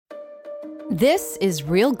This is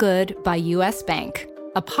Real Good by U.S. Bank,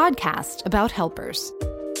 a podcast about helpers.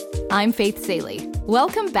 I'm Faith Saley.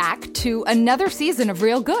 Welcome back to another season of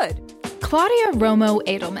Real Good. Claudia Romo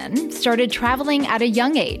Edelman started traveling at a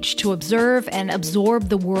young age to observe and absorb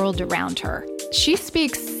the world around her. She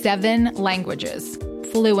speaks 7 languages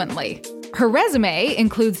fluently. Her resume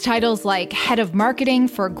includes titles like Head of Marketing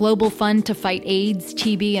for Global Fund to Fight AIDS,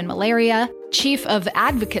 TB, and Malaria, Chief of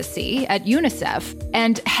Advocacy at UNICEF,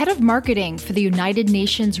 and Head of Marketing for the United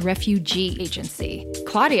Nations Refugee Agency.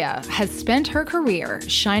 Claudia has spent her career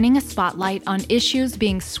shining a spotlight on issues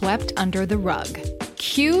being swept under the rug.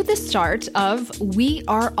 Cue the start of We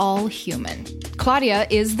Are All Human. Claudia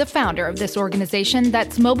is the founder of this organization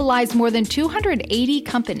that's mobilized more than 280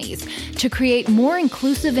 companies to create more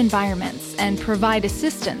inclusive environments and provide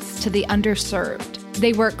assistance to the underserved.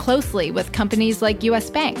 They work closely with companies like U.S.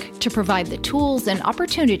 Bank to provide the tools and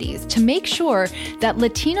opportunities to make sure that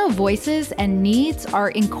Latino voices and needs are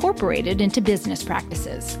incorporated into business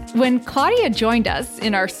practices. When Claudia joined us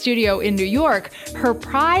in our studio in New York, her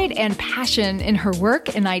pride and passion in her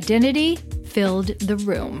work and identity filled the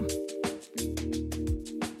room.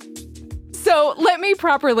 So let me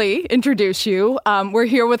properly introduce you. We're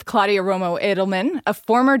here with Claudia Romo Edelman, a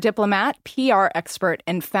former diplomat, PR expert,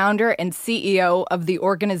 and founder and CEO of the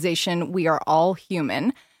organization We Are All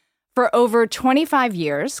Human. For over 25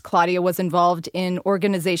 years, Claudia was involved in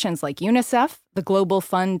organizations like UNICEF, the Global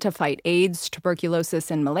Fund to Fight AIDS,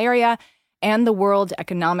 Tuberculosis, and Malaria, and the World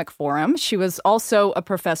Economic Forum. She was also a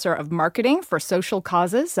professor of marketing for social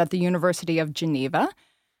causes at the University of Geneva.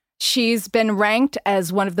 She's been ranked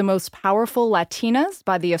as one of the most powerful Latinas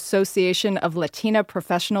by the Association of Latina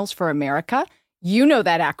Professionals for America. You know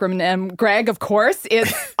that acronym, Greg, of course.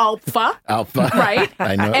 It's ALPFA. ALPFA. Right?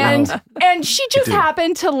 I know. And she just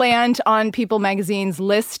happened to land on People magazine's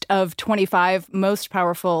list of 25 most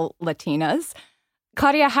powerful Latinas.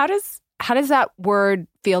 Claudia, how does that word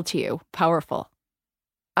feel to you? Powerful.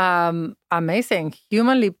 Amazing.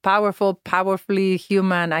 Humanly powerful, powerfully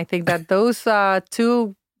human. I think that those are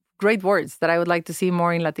two great words that I would like to see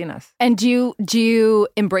more in Latinas. And do you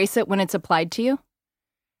embrace it when it's applied to you?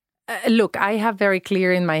 Look, I have very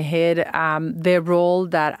clear in my head the role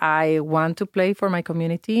that I want to play for my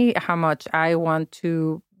community, how much I want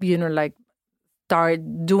to,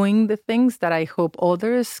 start doing the things that I hope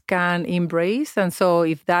others can embrace. And so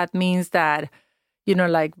if that means that,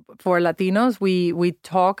 for Latinos, we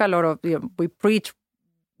talk a lot of, we preach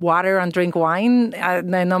water and drink wine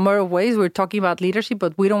in a number of ways. We're talking about leadership,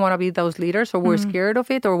 but we don't want to be those leaders, or we're scared of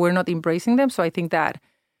it, or we're not embracing them. So I think that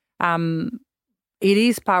it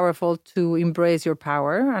is powerful to embrace your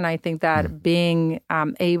power. And I think that being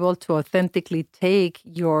able to authentically take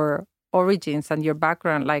your origins and your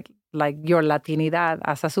background, like your Latinidad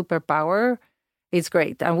as a superpower, is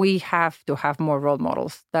great. And we have to have more role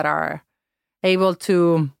models that are able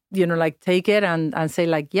to take it and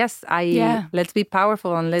say yes, let's be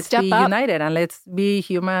powerful and let's be united and let's be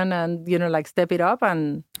human and, step it up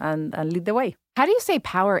and lead the way. How do you say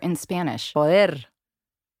power in Spanish? Poder.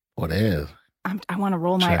 I want to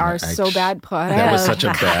roll my R's so bad. Poder. That was such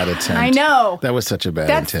a bad attempt. I know. That was such a bad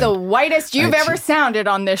attempt. That's the whitest you've ever sounded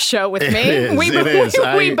on this show with me. It is.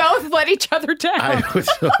 We both let each other down. I would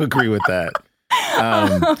so agree with that.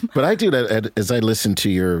 But I do that as I listen to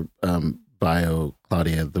your bio,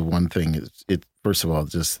 Claudia. The one thing is, first of all,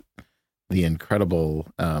 just the incredible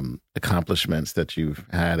accomplishments that you've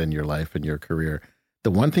had in your life and your career.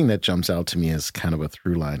 The one thing that jumps out to me as kind of a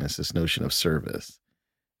through line is this notion of service.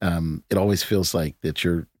 It always feels like that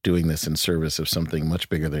you're doing this in service of something much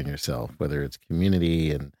bigger than yourself, whether it's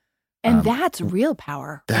community and that's real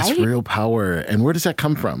power. That's right? real power. And where does that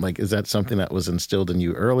come from? Is that something that was instilled in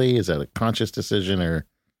you early? Is that a conscious decision, or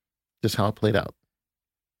just how it played out?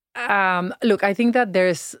 Look, I think that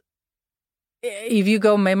if you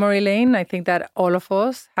go memory lane, I think that all of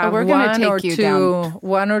us have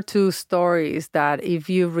one or two stories that if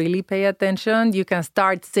you really pay attention, you can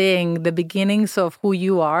start seeing the beginnings of who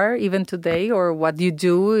you are even today, or what you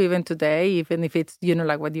do even today, even if it's,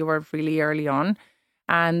 what you were really early on.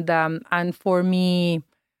 And for me,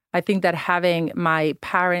 I think that having my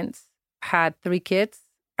parents had 3 kids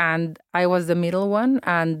and I was the middle one,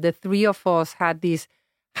 and the 3 of us had this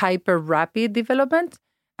hyper rapid development.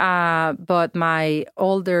 But my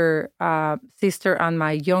older sister and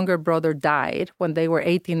my younger brother died when they were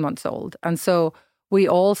 18 months old. And so we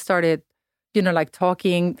all started,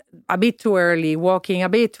 talking a bit too early, walking a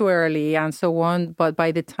bit too early, and so on. But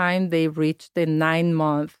by the time they reached the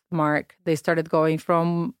 9-month mark, they started going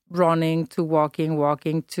from running to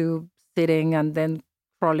walking to sitting, and then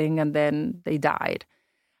crawling, and then they died.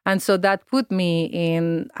 And so that put me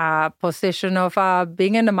in a position of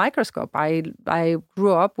being in a microscope. I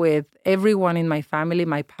grew up with everyone in my family,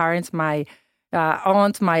 my parents, my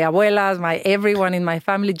aunts, my abuelas, everyone in my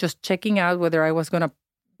family, just checking out whether I was going to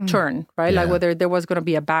turn, right? Like whether there was going to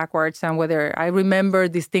be a backwards, and whether I remember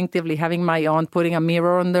distinctively having my aunt putting a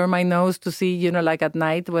mirror under my nose to see, like at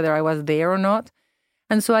night, whether I was there or not.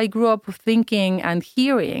 And so I grew up thinking and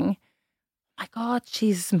hearing, my God,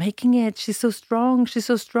 she's making it. She's so strong. She's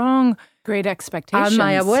so strong. Great expectations. And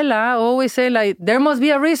my abuela always say, like, there must be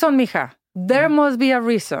a reason, mija. There must be a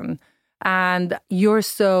reason. And you're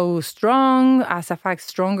so strong, as a fact,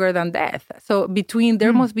 stronger than death. So between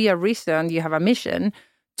there must be a reason, you have a mission,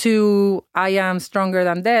 to I am stronger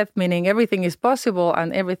than death, meaning everything is possible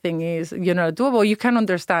and everything is, doable. You can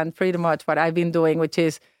understand pretty much what I've been doing, which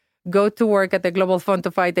is go to work at the Global Fund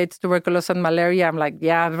to fight AIDS, tuberculosis, and malaria. I'm like,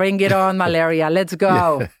 yeah, bring it on, malaria. Let's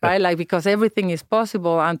go, right? Like, because everything is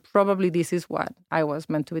possible, and probably this is what I was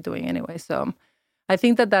meant to be doing anyway. So I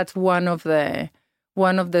think that that's one of the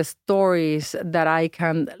stories that I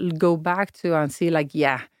can go back to and see, like,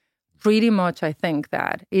 yeah, pretty much I think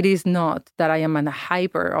that it is not that I am a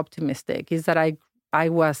hyper optimistic. It's that I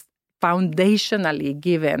was foundationally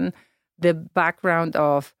given the background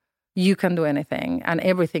of you can do anything and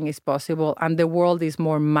everything is possible, and the world is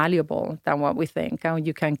more malleable than what we think, and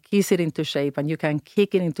you can kiss it into shape and you can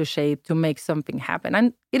kick it into shape to make something happen.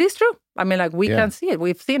 And it is true. I mean, like, we can see it.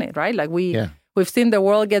 We've seen it, right? Like, we've seen the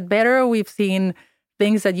world get better. We've seen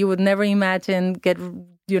things that you would never imagine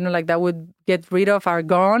that would get rid of are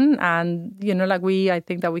gone. And, I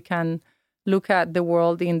think that we can look at the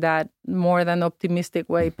world in that more than optimistic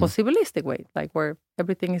way, possibilistic way, like where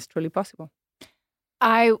everything is truly possible.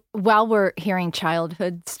 While we're hearing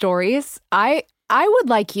childhood stories, I would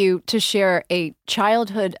like you to share a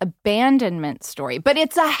childhood abandonment story, but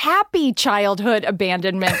it's a happy childhood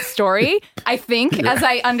abandonment story, I think, as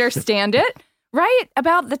I understand it, right?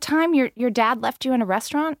 About the time your dad left you in a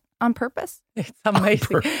restaurant on purpose? It's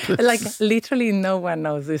amazing. Like, literally no one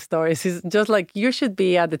knows these stories. It's just like, you should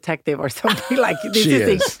be a detective or something. Like, this is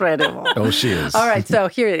incredible. Oh, she is. All right, so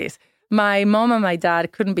here it is. My mom and my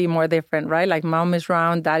dad couldn't be more different, right? Like, mom is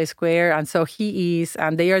round, dad is square, and so he is,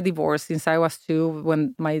 and they are divorced since I was 2.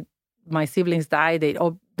 When my siblings died,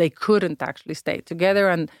 they couldn't actually stay together,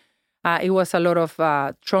 and it was a lot of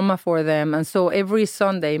trauma for them. And so every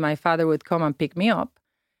Sunday, my father would come and pick me up,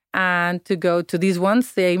 and to go to this one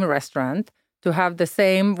same restaurant to have the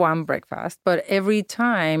same one breakfast. But every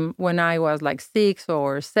time when I was like 6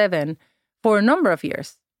 or 7, for a number of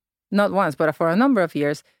years, not once, but for a number of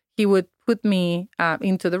years, he would put me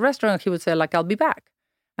into the restaurant. He would say, like, I'll be back.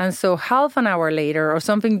 And so half an hour later, or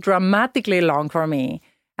something dramatically long for me,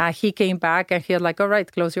 he came back and he was like, all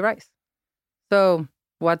right, close your eyes. So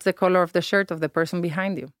what's the color of the shirt of the person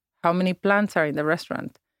behind you? How many plants are in the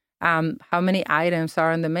restaurant? How many items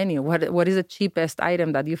are on the menu? What is the cheapest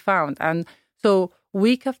item that you found? And so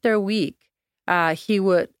week after week, he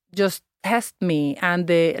would just test me. And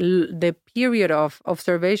the period of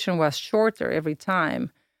observation was shorter every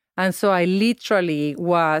time. And so I literally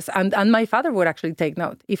was, and my father would actually take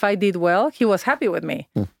note. If I did well, he was happy with me.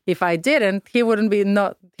 If I didn't, he wouldn't be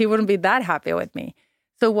that happy with me.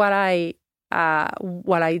 So what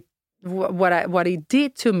it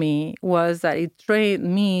did to me was that it trained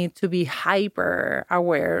me to be hyper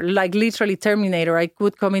aware, like literally Terminator. I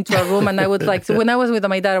could come into a room and I would like, so when I was with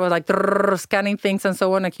my dad, I was like scanning things and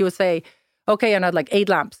so on. And he would say, okay, and I'd like 8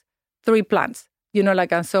 lamps, 3 plants,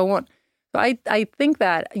 like, and so on. So I think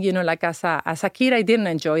that, like as a kid, I didn't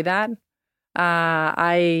enjoy that.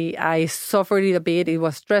 I suffered it a bit. It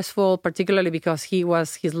was stressful, particularly because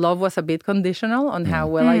his love was a bit conditional on how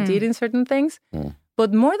well I did in certain things.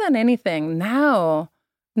 But more than anything, now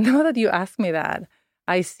that you ask me that,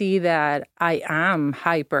 I see that I am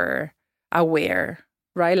hyper aware,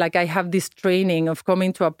 right? Like, I have this training of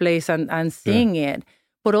coming to a place and seeing it,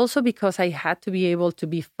 but also because I had to be able to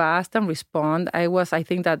be fast and respond. I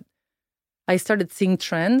think that I started seeing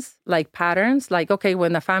trends, like patterns, like, okay,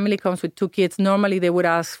 when a family comes with 2 kids, normally they would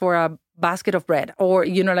ask for a basket of bread or,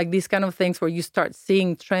 like these kind of things where you start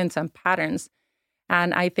seeing trends and patterns.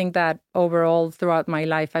 And I think that overall throughout my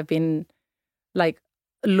life, I've been like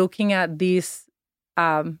looking at these,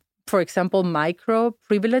 for example, micro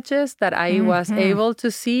privileges that I was able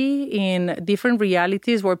to see in different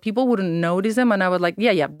realities where people wouldn't notice them. And I was like,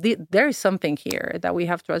 there is something here that we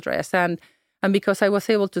have to address. And because I was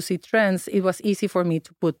able to see trends, it was easy for me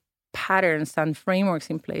to put patterns and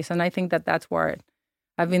frameworks in place. And I think that that's what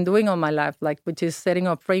I've been doing all my life, like, which is setting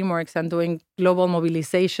up frameworks and doing global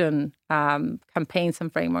mobilization campaigns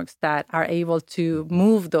and frameworks that are able to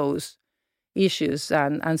move those issues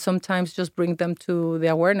and sometimes just bring them to the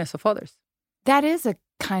awareness of others. That is a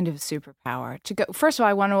kind of superpower to go. First of all,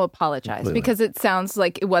 I want to apologize Completely. because it sounds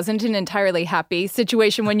like it wasn't an entirely happy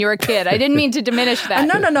situation when you were a kid. I didn't mean to diminish that.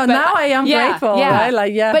 No. Now I am grateful. Yeah.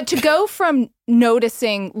 Right? But to go from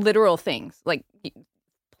noticing literal things like,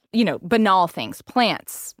 banal things,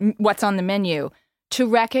 plants, what's on the menu, to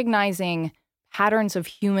recognizing patterns of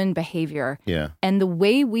human behavior and the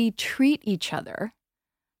way we treat each other,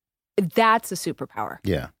 that's a superpower.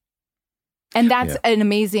 Yeah. And that's an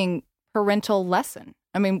amazing parental lesson.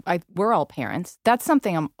 I mean, we're all parents. That's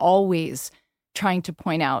something I'm always trying to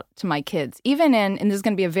point out to my kids, even and this is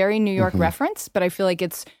going to be a very New York reference, but I feel like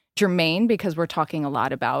it's germane because we're talking a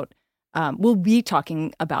lot about, we'll be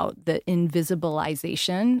talking about the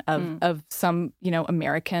invisibilization of some,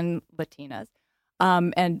 American Latinas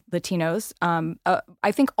and Latinos.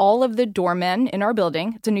 I think all of the doormen in our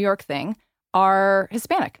building, it's a New York thing, are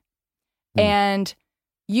Hispanic. And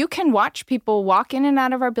you can watch people walk in and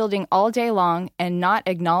out of our building all day long and not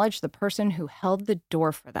acknowledge the person who held the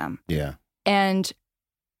door for them. Yeah. And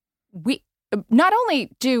we not only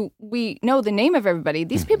do we know the name of everybody,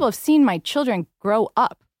 these people have seen my children grow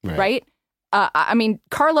up, right? I mean,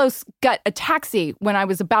 Carlos got a taxi when I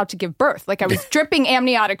was about to give birth. Like I was dripping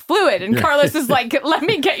amniotic fluid, and Carlos is like, "Let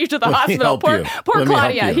me get you to the hospital." Poor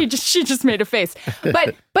Claudia. She just made a face.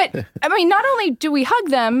 But I mean, not only do we hug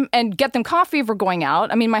them and get them coffee if we're going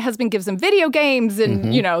out. I mean, my husband gives them video games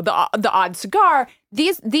and the odd cigar.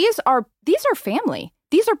 These are family.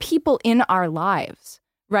 These are people in our lives,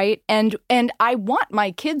 right? And I want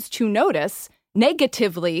my kids to notice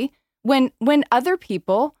negatively when other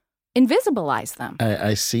people invisibilize them.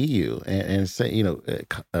 I see you. And say,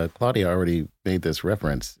 Claudia already made this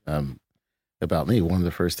reference about me. One of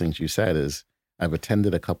the first things you said is, I've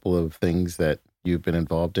attended a couple of things that you've been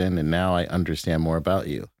involved in, and now I understand more about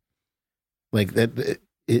you. Like that,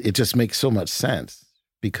 it just makes so much sense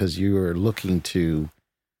because you're looking to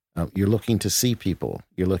see people.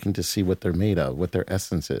 You're looking to see what they're made of, what their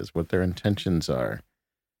essence is, what their intentions are.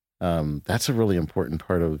 That's a really important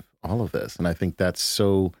part of all of this. And I think that's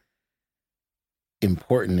so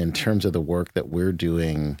important in terms of the work that we're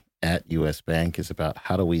doing at U.S. Bank is about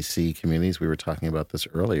how do we see communities. We were talking about this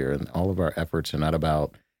earlier, and all of our efforts are not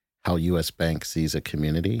about how U.S. Bank sees a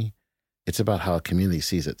community. It's about how a community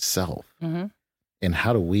sees itself. And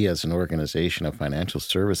how do we as an organization, a financial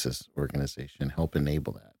services organization, help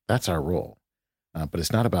enable that? That's our role. But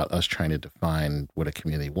it's not about us trying to define what a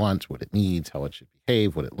community wants, what it needs, how it should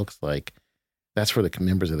behave, what it looks like. That's for the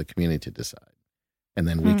members of the community to decide. And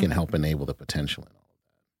then we can help enable the potential in all of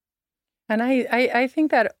that. And I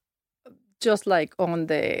think that just like on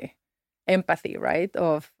the empathy, right,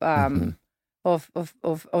 of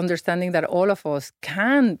understanding that all of us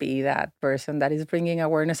can be that person that is bringing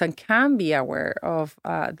awareness and can be aware of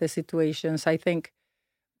the situations. I think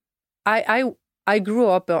I grew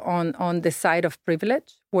up on the side of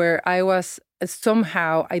privilege where I was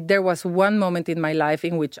somehow, there was one moment in my life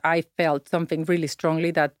in which I felt something really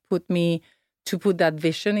strongly that put me to put that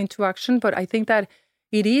vision into action. But I think that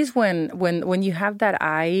it is when you have that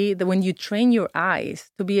eye, when you train your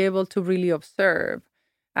eyes to be able to really observe,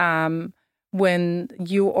 when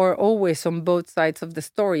you are always on both sides of the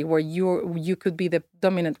story, where you could be the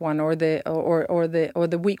dominant one or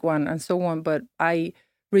the weak one and so on. But I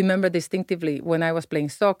remember distinctively when I was playing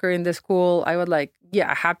soccer in the school, I was like,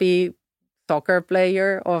 happy soccer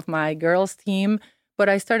player of my girls' team. But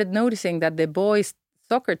I started noticing that the boys'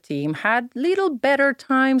 soccer team had little better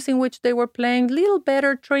times in which they were playing, little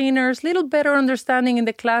better trainers, little better understanding in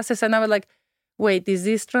the classes. And I was like, wait, is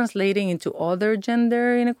this translating into other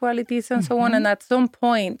gender inequalities and so on? And at some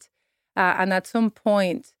point, I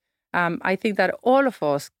think that all of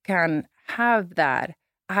us can have that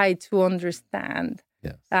eye to understand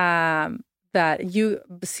that you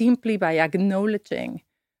simply by acknowledging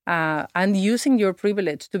and using your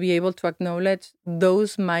privilege to be able to acknowledge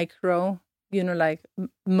those micro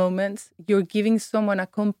moments, you're giving someone a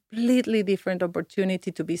completely different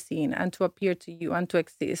opportunity to be seen and to appear to you and to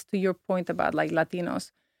exist. To your point about like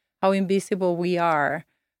Latinos, how invisible we are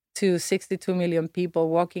to 62 million people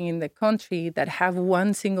walking in the country that have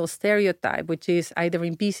one single stereotype, which is either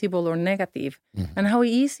invisible or negative, and how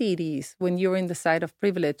easy it is when you're in the side of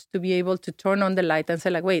privilege to be able to turn on the light and say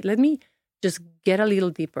like, wait, let me just get a little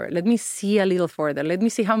deeper. Let me see a little further. Let me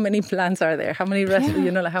see how many plants are there, how many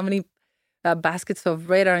how many baskets of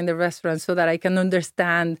bread are in the restaurant, so that I can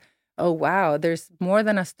understand, oh, wow, there's more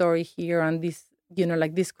than a story here. And this,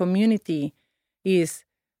 this community is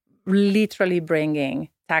literally bringing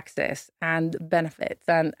taxes and benefits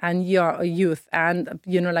and your youth and,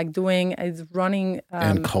 like doing is running.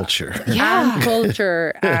 And culture. And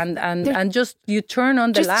culture. and just you turn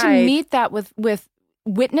on the light. Just to meet that with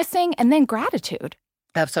witnessing and then gratitude.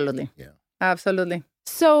 Absolutely. Yeah. Absolutely.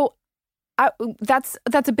 So that's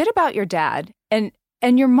a bit about your dad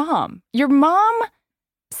and your mom. Your mom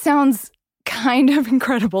sounds kind of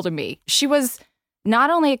incredible to me. She was not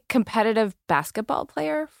only a competitive basketball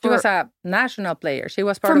player. She was a national player. She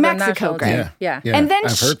was part for of Mexico, the national team. Yeah. Yeah. And then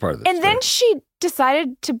I've heard part of this. And then she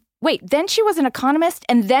decided to wait. Then she was an economist,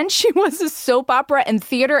 and then she was a soap opera and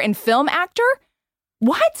theater and film actor.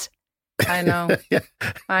 What? I know.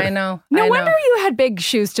 I know. No wonder you had big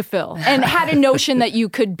shoes to fill and had a notion that you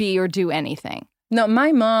could be or do anything. No,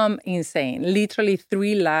 my mom, insane. Literally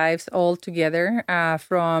 3 lives all together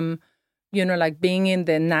from, like being in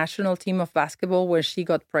the national team of basketball where she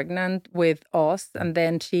got pregnant with us. And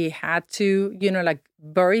then she had to,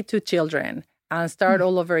 bury 2 children and start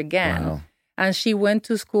all over again. Wow. And she went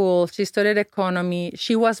to school. She studied economy.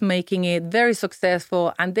 She was making it very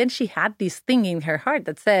successful. And then she had this thing in her heart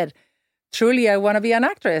that said, truly, I want to be an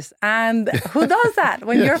actress. And who does that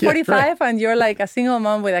when you're 45 and you're like a single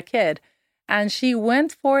mom with a kid? And she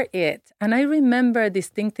went for it. And I remember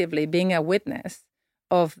distinctively being a witness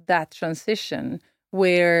of that transition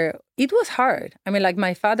where it was hard. I mean, like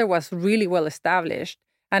my father was really well established.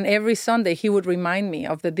 And every Sunday he would remind me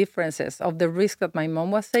of the differences, of the risk that my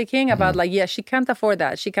mom was taking about she can't afford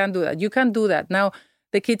that. She can't do that. You can't do that. Now,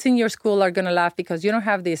 the kids in your school are going to laugh because you don't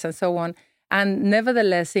have this and so on. And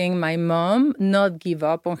nevertheless, seeing my mom not give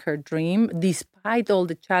up on her dream, despite all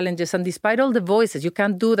the challenges and despite all the voices, you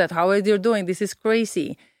can't do that. How are you doing? This is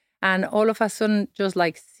crazy. And all of a sudden, just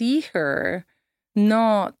like see her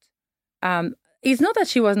not, it's not that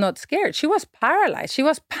she was not scared. She was paralyzed. She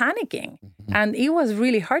was panicking. Mm-hmm. And it was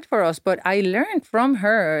really hard for us. But I learned from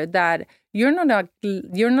her that you're not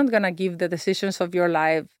going to give the decisions of your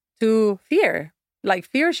life to fear. Like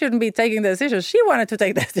fear shouldn't be taking the decisions. She wanted to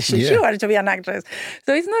take the decision. Yeah. She wanted to be an actress.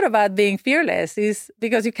 So it's not about being fearless. It's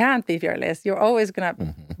because you can't be fearless. You're always going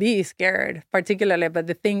to be scared, particularly about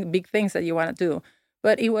the big things that you want to do.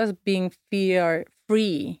 But it was being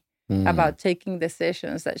fear-free about taking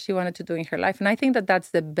decisions that she wanted to do in her life. And I think that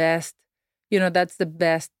that's the best,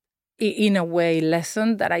 in a way,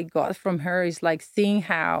 lesson that I got from her is like seeing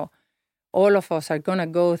how all of us are going to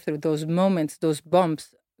go through those moments, those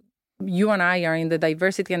bumps. You and I are in the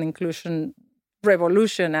diversity and inclusion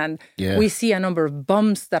revolution, and we see a number of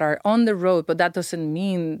bumps that are on the road, but that doesn't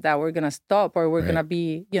mean that we're going to stop or we're going to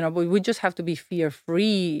be, we just have to be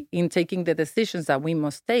fear-free in taking the decisions that we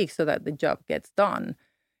must take so that the job gets done.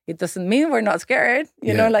 It doesn't mean we're not scared,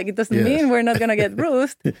 it doesn't mean we're not going to get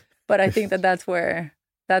bruised, but I think that that's where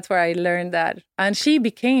I learned that. And she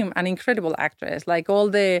became an incredible actress, like all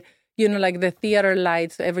the, like the theater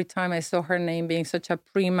lights, every time I saw her name being such a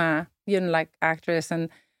prima, actress. And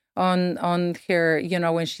on her,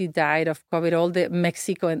 when she died of COVID, all the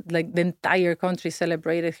Mexico, like the entire country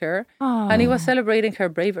celebrated her. Aww. And it was celebrating her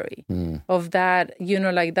bravery of that,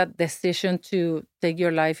 that decision to take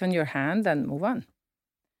your life in your hand and move on.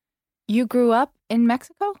 You grew up in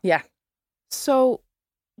Mexico? Yeah. So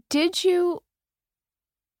did you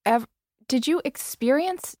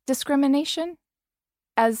experience discrimination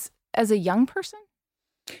as a young person?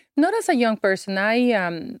 Not as a young person.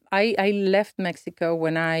 I left Mexico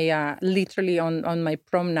when I literally on my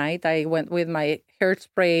prom night. I went with my hair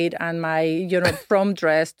sprayed and my prom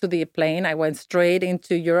dress to the plane. I went straight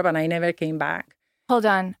into Europe and I never came back. Hold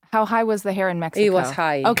on. How high was the hair in Mexico? It was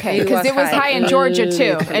high. Okay, because it was high in Georgia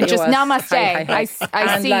too. And just namaste. High.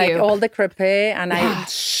 I and see like you. All the crepe and I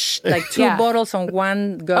like 2 bottles on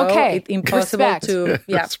one go. Okay. It's impossible Respect. to.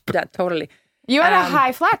 Yeah, totally. You had a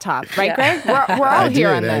high flat top, right, Greg? We're all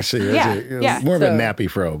here on this. Actually, more of a nappy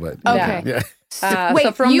fro, but okay. Yeah.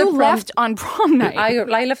 Wait, so you left on prom night?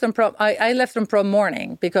 I left on prom. I left on prom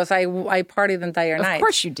morning because I partied the entire night. Of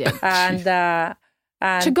course you did. And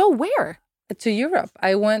to go where? To Europe.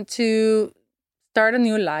 I went to start a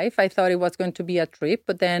new life. I thought it was going to be a trip,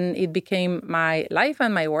 but then it became my life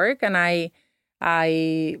and my work. And I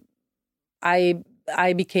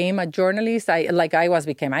became a journalist. I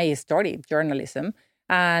studied journalism,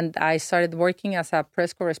 and I started working as a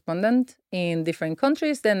press correspondent in different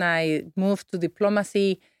countries. Then I moved to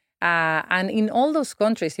diplomacy. And in all those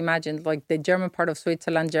countries, imagine like the German part of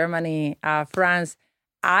Switzerland, Germany, France,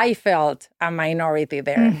 I felt a minority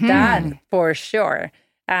there, that for sure.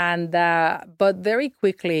 And but very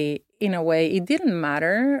quickly, in a way, it didn't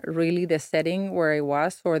matter really the setting where I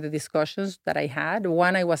was or the discussions that I had.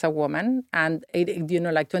 One, I was a woman, and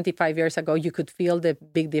like 25 years ago, you could feel the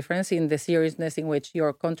big difference in the seriousness in which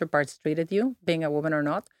your counterparts treated you, being a woman or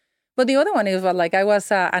not. But the other one is like I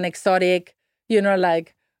was an exotic,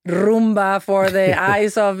 like rumba for the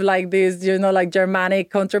eyes of like these, like Germanic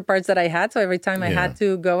counterparts that I had. So every time I had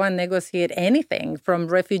to go and negotiate anything from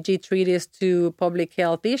refugee treaties to public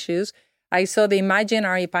health issues, I saw the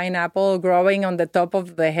imaginary pineapple growing on the top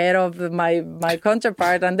of the head of my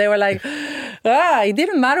counterpart. And they were like, it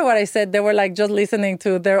didn't matter what I said. They were like just listening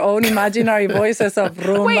to their own imaginary voices of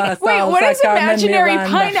rumba. Wait, what does imaginary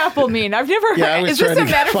pineapple mean? I've never heard. Is this a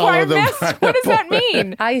metaphor I missed? What does that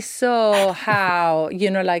mean? I saw how,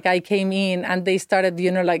 like I came in and they started,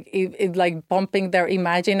 like bumping their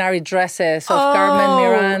imaginary dresses of Carmen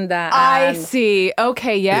Miranda. I see.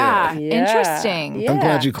 Okay, yeah. Interesting. I'm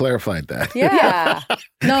glad you clarified that. Yeah.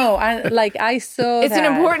 No, I saw it's an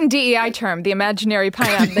important DEI term, the imaginary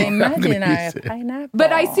pineapple. The imaginary pineapple.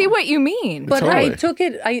 But I see what you mean. But totally. I took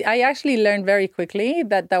it, I actually learned very quickly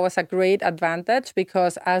that was a great advantage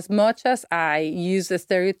because as much as I used the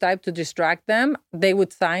stereotype to distract them, they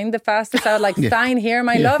would sign the fastest. I would like, sign here,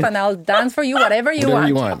 my love, and I'll dance for you, whatever you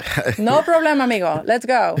want. No problem, amigo. Let's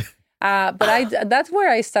go. But that's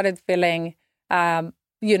where I started feeling...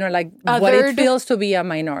 like what it feels to be a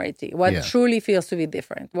minority, what truly feels to be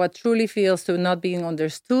different, what truly feels to not being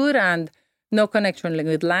understood and no connection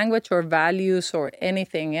with language or values or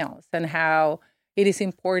anything else, and how it is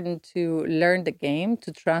important to learn the game,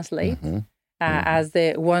 to translate, as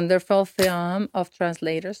the wonderful film of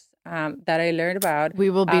translators that I learned about.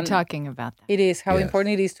 We will be talking about that. It is how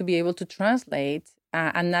important it is to be able to translate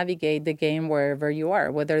and navigate the game wherever you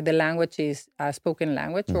are, whether the language is a spoken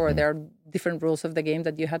language or there are different rules of the game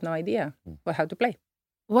that you had no idea how to play.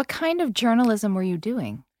 What kind of journalism were you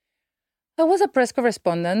doing? I was a press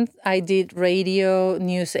correspondent. I did radio,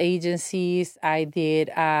 news agencies. I did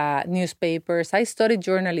newspapers. I studied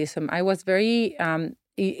journalism. I was very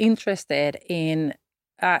interested in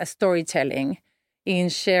storytelling, in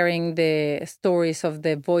sharing the stories of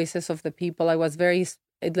the voices of the people. I was very...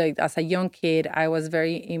 like as a young kid, I was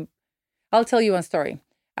I'll tell you one story.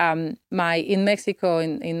 In Mexico,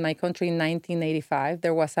 in my country in 1985,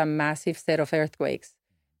 there was a massive set of earthquakes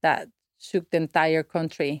that shook the entire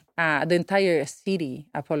country, the entire city,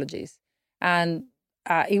 and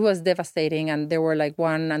it was devastating. And there were like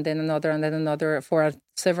one and then another for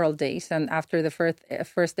several days. And after the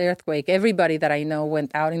first earthquake, everybody that I know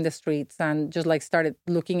went out in the streets and just like started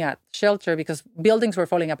looking at shelter because buildings were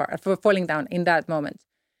falling down in that moment.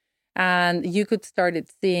 And you could start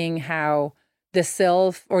seeing how the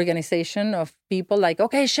self-organization of people like,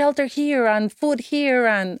 okay, shelter here and food here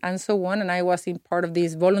and so on. And I was in part of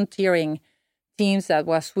these volunteering teams that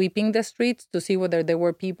was sweeping the streets to see whether there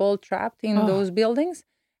were people trapped in those buildings.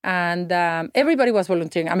 And everybody was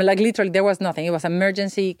volunteering. I mean, like literally there was nothing. It was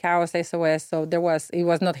emergency, chaos, SOS. So it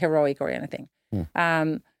was not heroic or anything.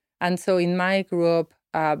 And so in my group,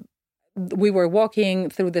 we were walking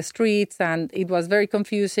through the streets and it was very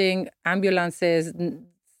confusing. Ambulances,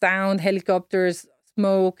 sound, helicopters,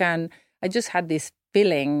 smoke. And I just had this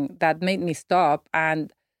feeling that made me stop.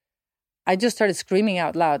 And I just started screaming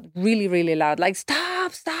out loud, really, really loud, like,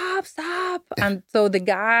 stop, stop, stop. And so the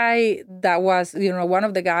guy that was, one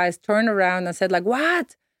of the guys turned around and said like,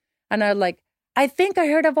 what? And I was like, I think I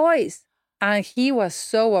heard a voice. And he was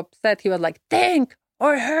so upset. He was like, think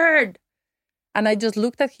or heard. And I just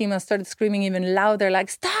looked at him and started screaming even louder, like,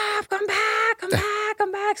 stop, come back, come back,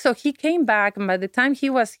 come back. So he came back. And by the time he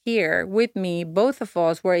was here with me, both of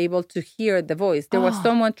us were able to hear the voice. There was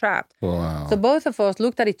someone trapped. Wow. So both of us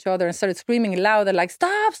looked at each other and started screaming louder, like,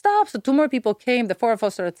 stop, stop. So two more people came. The four of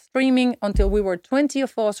us started screaming until we were 20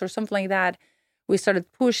 of us or something like that. We started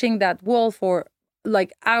pushing that wall for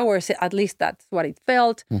like hours, at least that's what it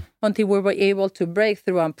felt, until we were able to break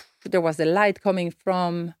through. And there was the light coming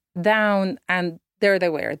from down, and there they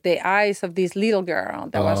were, the eyes of this little girl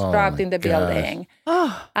that was trapped in the building.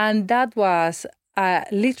 And that was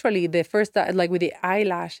literally the first, like with the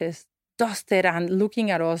eyelashes dusted and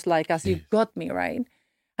looking at us like, as you got me, right?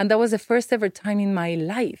 And that was the first ever time in my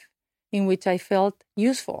life in which I felt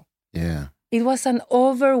useful. Yeah. It was an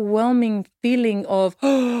overwhelming feeling of,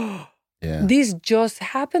 this just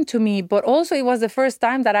happened to me. But also it was the first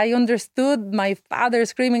time that I understood my father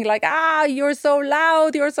screaming like, you're so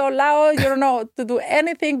loud. You don't know to do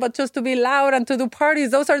anything but just to be loud and to do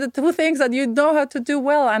parties. Those are the two things that you know how to do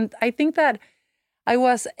well. And I think that I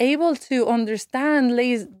was able to understand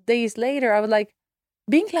days later. I was like,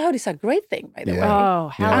 being loud is a great thing, by the way. Oh,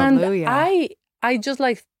 hallelujah. And I just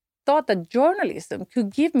like thought that journalism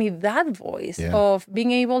could give me that voice of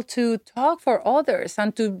being able to talk for others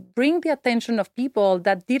and to bring the attention of people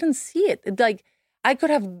that didn't see it. Like, I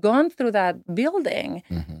could have gone through that building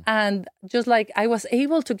and just like I was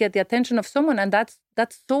able to get the attention of someone. And that's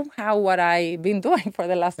somehow what I've been doing for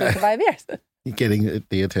the last 25 years. You're getting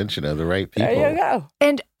the attention of the right people. There you go.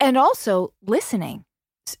 And also listening.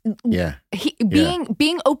 Yeah.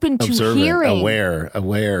 Being open to observant, hearing. aware,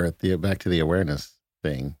 back to the awareness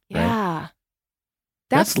thing. Yeah. Right?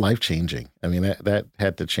 That's life-changing. I mean, that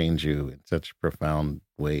had to change you in such profound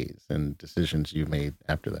ways and decisions you made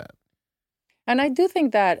after that. And I do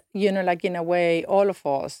think that, like in a way, all of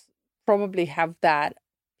us probably have that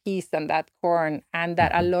piece and that corn, and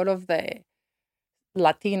that a lot of the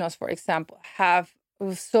Latinos, for example, have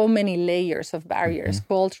so many layers of barriers,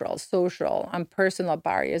 cultural, social, and personal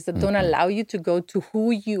barriers that don't allow you to go to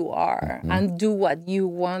who you are and do what you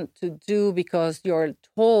want to do because you're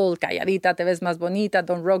told, calladita, te ves más bonita,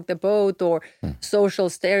 don't rock the boat, or social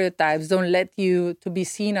stereotypes don't let you to be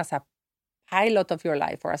seen as a pilot of your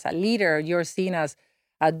life or as a leader. You're seen as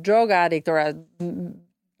a drug addict or a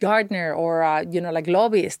gardener or like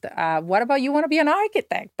lobbyist. What about you want to be an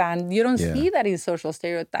architect? And you don't see that in social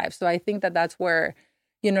stereotypes. So I think that that's where,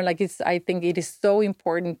 I think it is so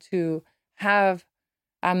important to have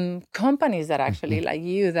companies that actually like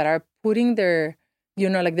you that are putting their,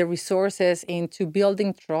 the resources into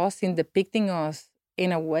building trust, in depicting us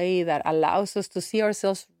in a way that allows us to see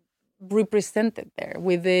ourselves represented there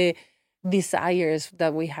with the desires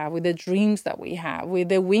that we have, with the dreams that we have, with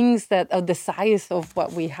the wings that are the size of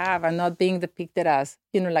what we have, and not being depicted as,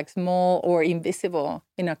 like small or invisible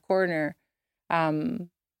in a corner.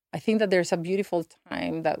 I think that there's a beautiful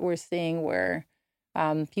time that we're seeing where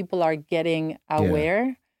people are getting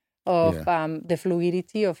aware of the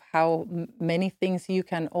fluidity of how many things you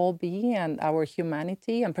can all be and our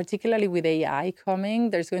humanity. And particularly with AI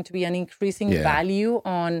coming, there's going to be an increasing value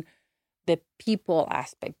on the people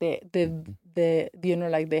aspect,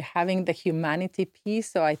 the having the humanity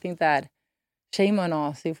piece. So I think that shame on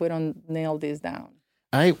us if we don't nail this down.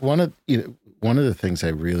 One of the things I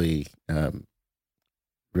really,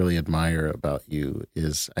 really admire about you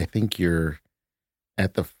is I think you're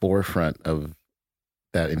at the forefront of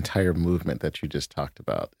that entire movement that you just talked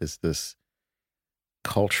about. Is this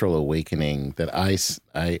cultural awakening that I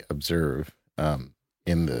observe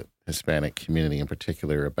in the Hispanic community in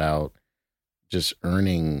particular about just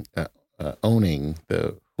owning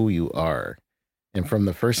who you are. And from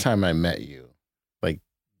the first time I met you, like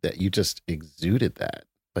that, you just exuded that,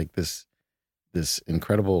 like this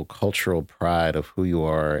incredible cultural pride of who you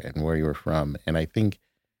are and where you're from. And I think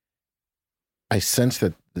I sense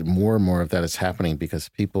that more and more of that is happening because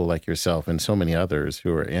people like yourself and so many others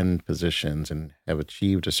who are in positions and have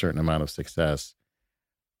achieved a certain amount of success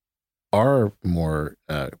are more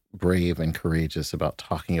brave and courageous about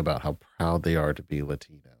talking about how proud they are to be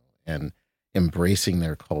Latino and embracing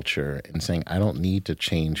their culture and saying, I don't need to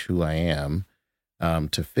change who I am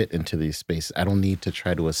to fit into these spaces. I don't need to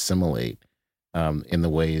try to assimilate in the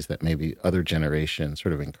ways that maybe other generations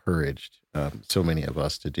sort of encouraged so many of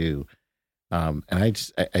us to do. And I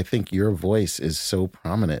think your voice is so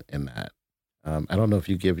prominent in that. I don't know if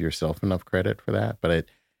you give yourself enough credit for that,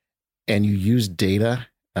 and you use data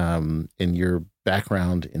in your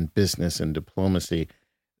background in business and diplomacy.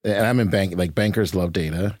 And I'm in banking, like bankers love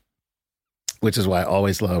data, which is why I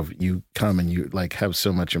always love you come and you like have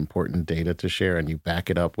so much important data to share and you back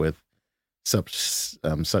it up with such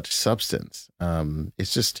substance.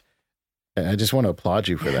 It's just, I just want to applaud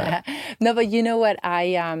you for that. No, but you know what?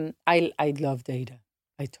 I love data.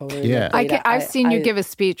 I totally love data. I've seen you give a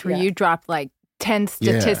speech where you dropped like 10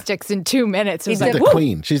 statistics in 2 minutes. She's like the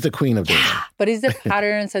queen. She's the queen of data. But it's the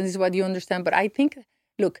patterns and it's what you understand. But I think,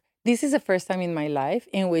 look, this is the first time in my life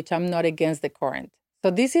in which I'm not against the current. So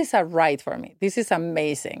this is a right for me. This is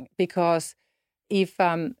amazing because if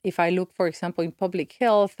I look, for example, in public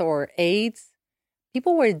health or AIDS,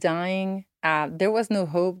 people were dying. There was no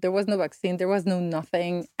hope. There was no vaccine. There was no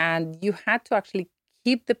nothing. And you had to actually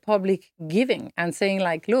keep the public giving and saying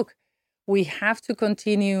like, look, we have to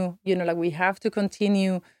continue, we have to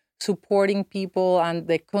continue supporting people. And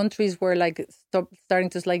the countries were like starting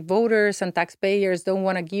to like voters and taxpayers don't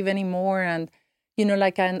want to give anymore. And,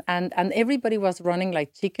 and everybody was running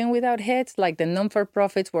like chicken without heads. Like the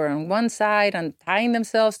non-for-profits were on one side and tying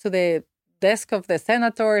themselves to the desk of the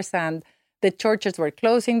senators, and the churches were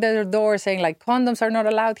closing their doors saying like condoms are not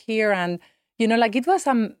allowed here. And, it was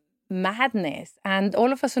a madness. And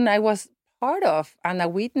all of a sudden I was part of and a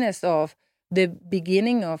witness of the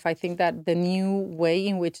beginning of, I think, that the new way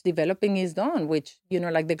in which developing is done, which,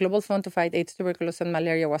 like the Global Fund to Fight AIDS, Tuberculosis, and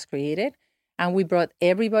Malaria was created. And we brought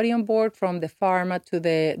everybody on board, from the pharma to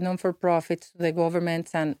the non-for-profits to the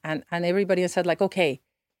governments and everybody, and said, like, okay,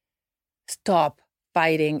 stop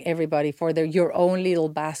fighting everybody for your own little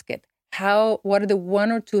basket. What are the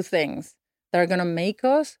one or two things that are going to make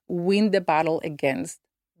us win the battle against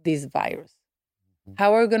this virus?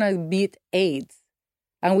 How are we going to beat AIDS?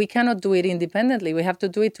 And we cannot do it independently. We have to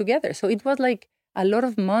do it together. So it was like a lot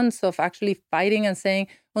of months of actually fighting and saying,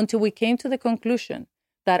 until we came to the conclusion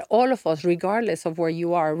that all of us, regardless of where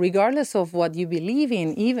you are, regardless of what you believe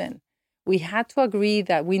in even, we had to agree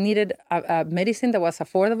that we needed a medicine that was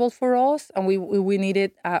affordable for us, and we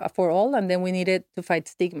needed for all, and then we needed to fight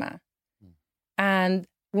stigma. And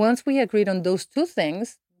once we agreed on those two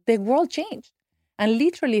things, the world changed. And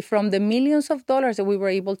literally from the millions of dollars that we were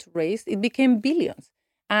able to raise, it became billions.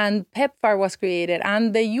 And PEPFAR was created,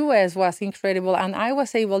 and the U.S. was incredible. And I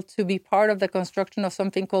was able to be part of the construction of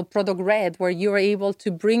something called Product Red, where you are able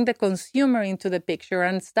to bring the consumer into the picture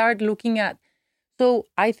and start looking at. So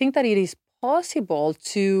I think that it is possible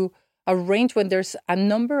to arrange when there's a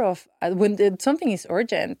number of, when something is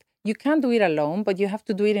urgent, you can't do it alone, but you have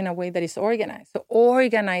to do it in a way that is organized. So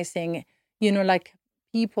organizing, like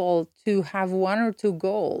people to have one or two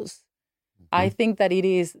goals, I think that it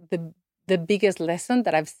is the biggest lesson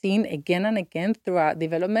that I've seen again and again throughout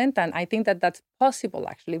development. And I think that that's possible,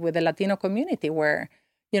 actually, with the Latino community, where,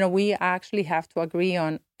 we actually have to agree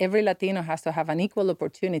on every Latino has to have an equal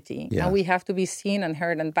opportunity. Yeah. And we have to be seen and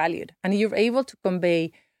heard and valued. And you're able to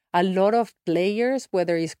convey a lot of players,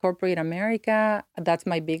 whether it's corporate America, that's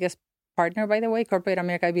my biggest partner, by the way, corporate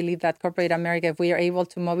America. I believe that corporate America, if we are able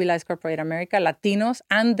to mobilize corporate America, Latinos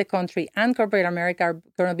and the country and corporate America are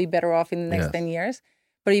going to be better off in the next 10 years.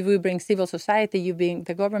 But if we bring civil society, you being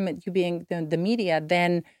the government, you being the media,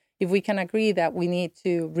 then if we can agree that we need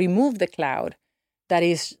to remove the cloud that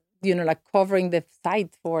is, like covering the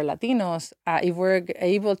site for Latinos, if we're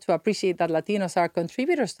able to appreciate that Latinos are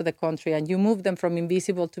contributors to the country, and you move them from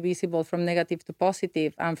invisible to visible, from negative to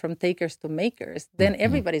positive, and from takers to makers, then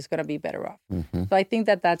everybody's going to be better off. So I think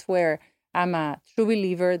that that's where I'm a true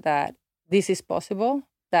believer that this is possible,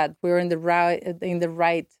 that we're in the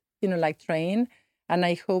right, train. And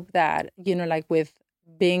I hope that, like with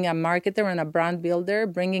being a marketer and a brand builder,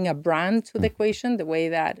 bringing a brand to the equation, the way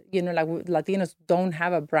that, like Latinos don't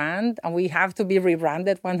have a brand and we have to be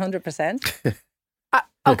rebranded 100%.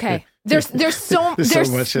 Okay. There's so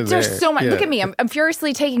much. Look at me. I'm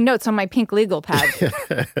furiously taking notes on my pink legal pad.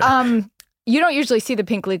 You don't usually see the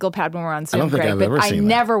pink legal pad when we're on Zoom, Greg, but I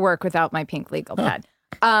never work without my pink legal pad.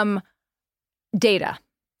 Data.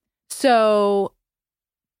 So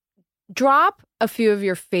drop a few of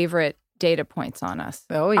your favorite data points on us.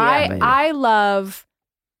 Oh yeah, I love.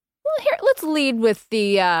 Well, here let's lead with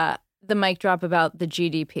the mic drop about the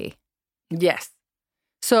GDP. Yes.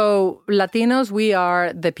 So Latinos, we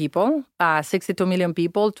are the people, 62 million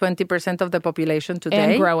people, 20% of the population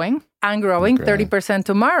today. And growing. 30%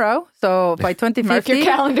 tomorrow. So by 2050... Mark your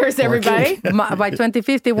calendars, everybody. By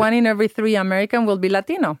 2050, 1 in every 3 American will be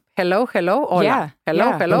Latino. Hello, hola. Yeah.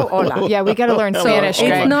 Hello, hola. Yeah, we got to learn Spanish,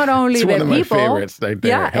 Greg. It's not only it's the one of my people. Favorites right there.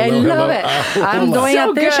 Yeah, hello, I love it. I'm doing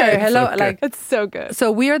so a t-shirt. Hello, so like it's so good.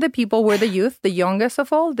 So we are the people. We're the youth, the youngest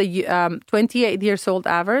of all. The 28 years old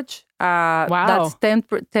average. Wow, that's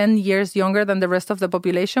 10 years younger than the rest of the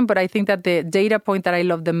population. But I think that the data point that I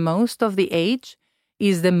love the most of the age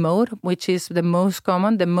is the mode, which is the most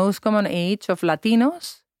common age of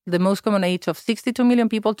Latinos. The most common age of 62 million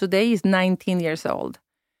people today is 19 years old.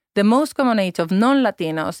 The most common age of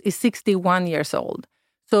non-Latinos is 61 years old.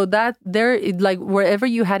 So that there, like wherever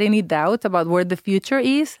you had any doubt about where the future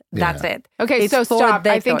is, that's it. Okay, it's so stop.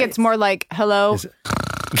 I think it's more like hello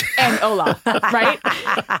and hola, right?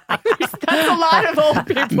 That's a lot of old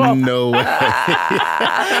people. No way.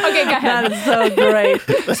 Okay, go ahead. That's so great.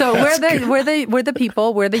 So we're the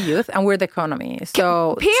people, we're the youth, and we're the economy.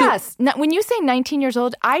 So P.S. When you say 19 years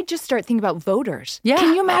old, I just start thinking about voters. Yeah.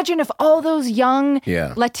 Can you imagine if all those young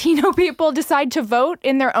Latino people decide to vote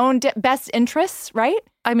in their own best interests, right?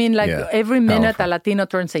 I mean, every minute a Latino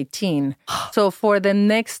turns 18. So for the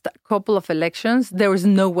next couple of elections, there is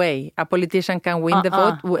no way a politician can win the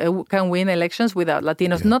vote, can win elections without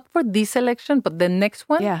Latinos. Not for this election, but the next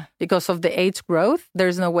one. Yeah. Because of the age growth,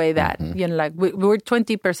 there's no way that, we're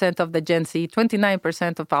 20% of the Gen Z,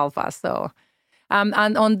 29% of Alpha. So,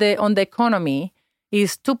 and on the economy,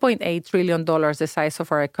 is $2.8 trillion, the size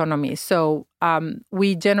of our economy. So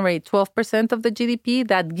we generate 12% of the GDP.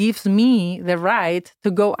 That gives me the right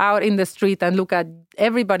to go out in the street and look at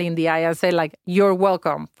everybody in the eye and say, like, you're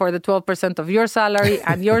welcome for the 12% of your salary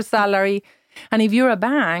and your salary. And if you're a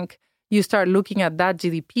bank, you start looking at that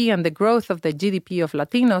GDP and the growth of the GDP of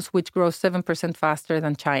Latinos, which grows 7% faster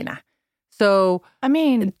than China. So, I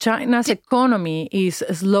mean, China's economy is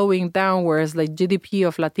slowing down, whereas the GDP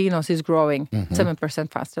of Latinos is growing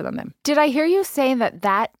 7% faster than them. Did I hear you say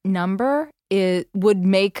that number would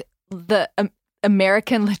make the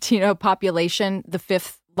American Latino population the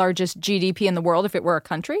fifth largest GDP in the world if it were a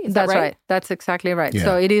country? Is that right? That's right. That's exactly right. Yeah.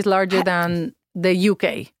 So it is larger than the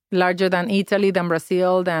UK, larger than Italy, than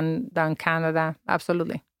Brazil, than Canada.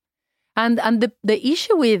 Absolutely. And the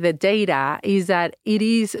issue with the data is that it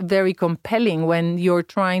is very compelling when you're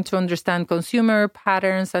trying to understand consumer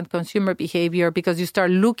patterns and consumer behavior, because you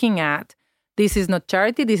start looking at, this is not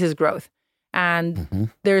charity, this is growth.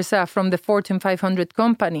 And there's from the Fortune 500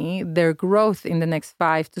 company, their growth in the next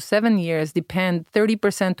 5 to 7 years depend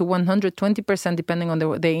 30% to 120%, depending on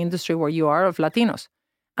the industry where you are, of Latinos.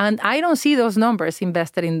 And I don't see those numbers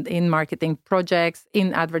invested in marketing projects,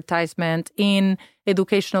 in advertisement, in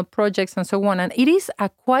educational projects, and so on. And it is a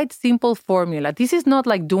quite simple formula. This is not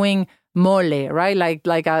like doing mole, right?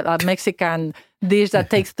 Like a Mexican dish that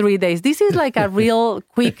takes 3 days. This is like a real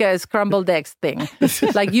quick scrambled eggs thing.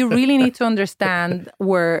 Like, you really need to understand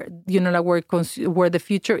where the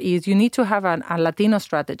future is. You need to have a Latino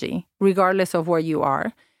strategy, regardless of where you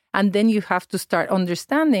are. And then you have to start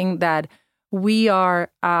understanding that we're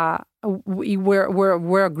a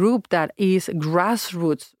group that is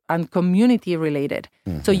grassroots and community related.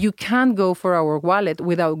 So you can't go for our wallet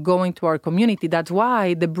without going to our community. That's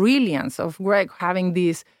why the brilliance of Greg having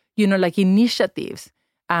these, initiatives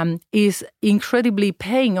is incredibly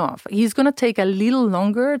paying off. He's going to take a little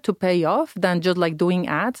longer to pay off than just like doing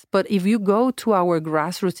ads. But if you go to our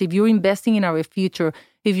grassroots, if you're investing in our future,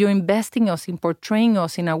 if you're investing us in portraying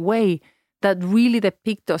us in a way that really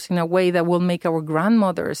depict us in a way that will make our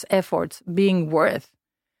grandmothers' efforts being worth,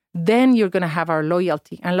 then you're going to have our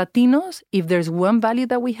loyalty. And Latinos, if there's one value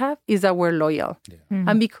that we have, is that we're loyal. Yeah.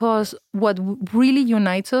 And because what really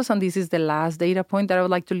unites us, and this is the last data point that I would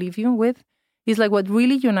like to leave you with, is like what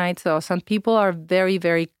really unites us, and people are very,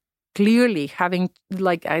 very clearly having,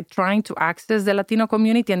 trying to access the Latino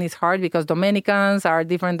community, and it's hard because Dominicans are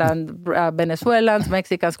different than Venezuelans,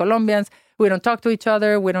 Mexicans, Colombians. We don't talk to each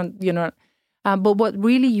other. We don't, but what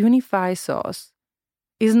really unifies us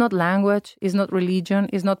is not language, is not religion,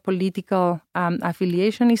 is not political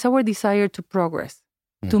affiliation. It's our desire to progress,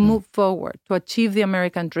 to move forward, to achieve the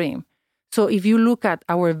American dream. So if you look at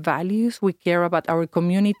our values, we care about our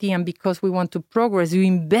community, and because we want to progress, you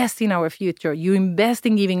invest in our future. You invest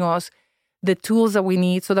in giving us the tools that we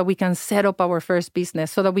need so that we can set up our first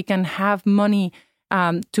business, so that we can have money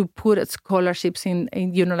to put scholarships in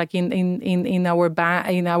our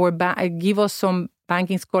bank, give us some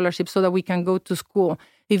banking scholarships so that we can go to school.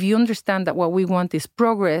 If you understand that what we want is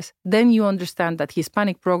progress, then you understand that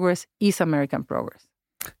Hispanic progress is American progress.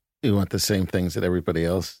 You want the same things that everybody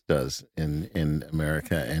else does in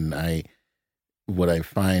America. And what I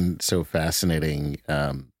find so fascinating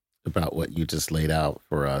about what you just laid out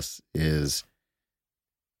for us is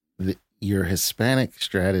your Hispanic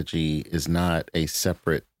strategy is not a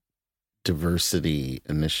separate diversity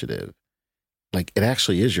initiative. Like, it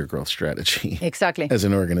actually is your growth strategy. Exactly. As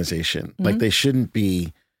an organization. Like, they shouldn't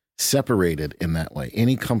be separated in that way.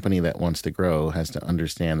 Any company that wants to grow has to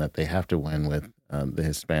understand that they have to win with the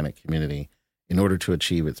Hispanic community in order to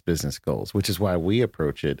achieve its business goals, which is why we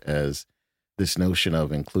approach it as this notion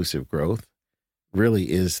of inclusive growth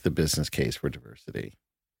really is the business case for diversity.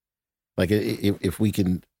 Like, if we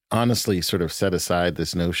can honestly sort of set aside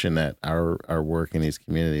this notion that our work in these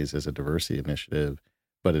communities is a diversity initiative,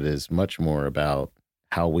 but it is much more about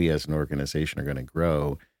how we as an organization are going to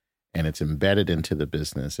grow, and it's embedded into the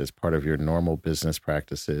business as part of your normal business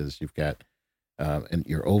practices. You've got and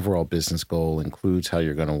your overall business goal includes how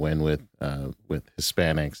you're going to win with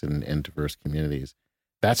Hispanics and diverse communities.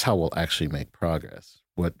 That's how we'll actually make progress.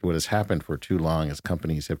 What has happened for too long is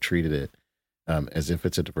companies have treated it as if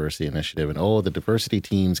it's a diversity initiative, and the diversity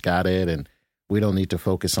team's got it, and we don't need to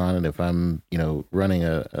focus on it if I'm running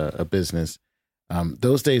a business.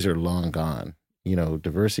 Those days are long gone.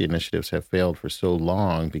 Diversity initiatives have failed for so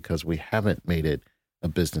long because we haven't made it a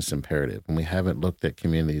business imperative, and we haven't looked at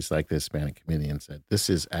communities like the Hispanic community and said, this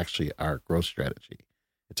is actually our growth strategy.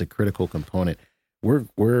 It's a critical component. We're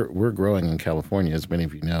growing in California, as many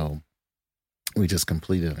of you know. We just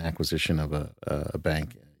completed an acquisition of a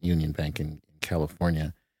bank, Union Bank in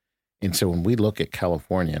California, And so when we look at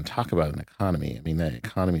California and talk about an economy, I mean, the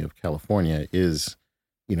economy of California is,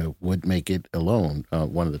 would make it alone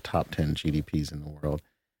one of the top 10 GDPs in the world.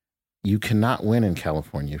 You cannot win in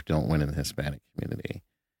California if you don't win in the Hispanic community.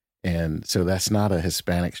 And so that's not a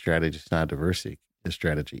Hispanic strategy. It's not a diversity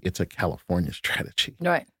strategy. It's a California strategy.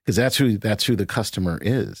 Right. Because that's who the customer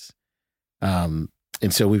is. And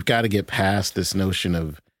so we've got to get past this notion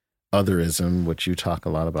of otherism, which you talk a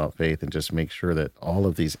lot about, Faith, and just make sure that all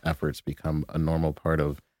of these efforts become a normal part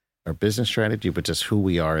of our business strategy, but just who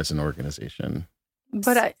we are as an organization.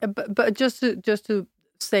 But just to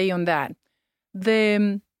say on that,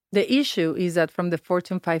 the issue is that from the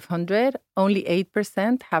Fortune 500, only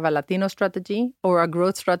 8% have a Latino strategy or a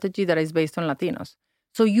growth strategy that is based on Latinos.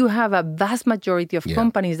 So you have a vast majority of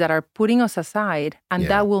companies that are putting us aside, and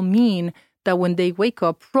that will mean that when they wake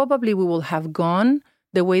up, probably we will have gone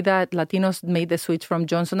the way that Latinos made the switch from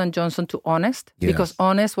Johnson & Johnson to Honest, because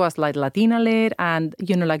Honest was like Latina-led and,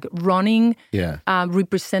 like running,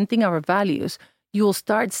 representing our values. You will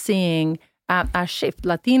start seeing a shift.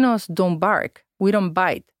 Latinos don't bark. We don't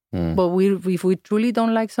bite. But if we truly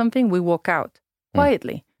don't like something, we walk out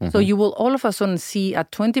quietly. So you will all of a sudden see a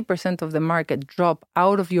 20% of the market drop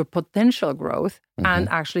out of your potential growth and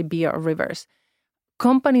actually be a reverse.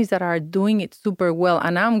 Companies that are doing it super well,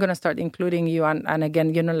 and I'm going to start including you, and again,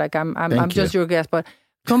 I'm just your guest, but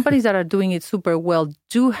companies that are doing it super well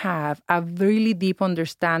do have a really deep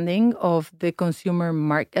understanding of the consumer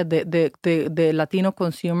market, the Latino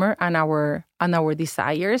consumer, and our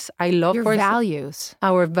desires. I love your values,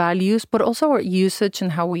 our values, but also our usage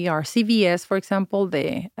and how we are. CVS, for example,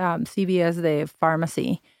 the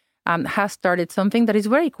pharmacy, has started something that is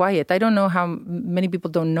very quiet. I don't know how many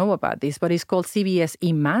people don't know about this, but it's called CVS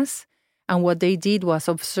IMAS. And what they did was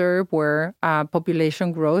observe where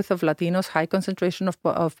population growth of Latinos, high concentration of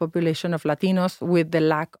population of Latinos with the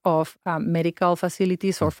lack of medical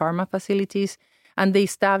facilities or pharma facilities. And they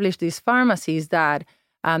established these pharmacies that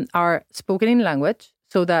are spoken in language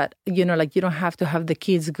so that, you don't have to have the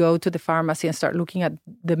kids go to the pharmacy and start looking at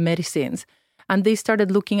the medicines. And they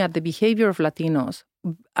started looking at the behavior of Latinos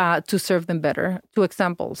to serve them better. 2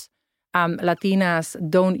 examples. Latinas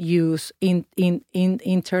don't use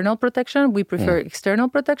internal protection. We prefer external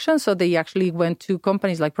protection. So they actually went to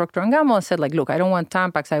companies like Procter & Gamble and said, look, I don't want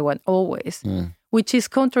Tampax, I want Always, which is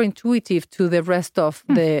counterintuitive to the rest of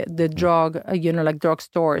the drug,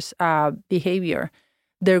 drugstores behavior.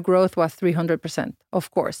 Their growth was 300%,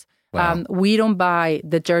 of course. Wow. We don't buy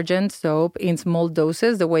detergent soap in small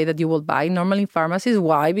doses the way that you will buy normally in pharmacies.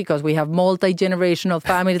 Why? Because we have multi-generational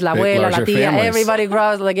families, la abuela, la tia, everybody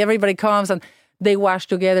grows, everybody comes and they wash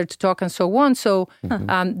together to talk and so on. So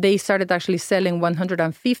they started actually selling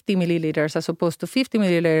 150 milliliters as opposed to 50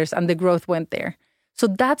 milliliters, and the growth went there. So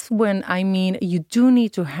that's when, you do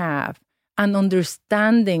need to have an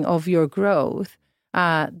understanding of your growth.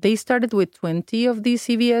 They started with 20 of these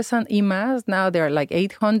CVS and IMAS. Now they're like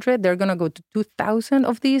 800. They're going to go to 2,000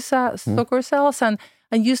 of these succursals.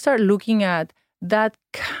 And you start looking at that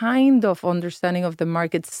kind of understanding of the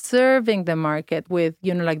market, serving the market with,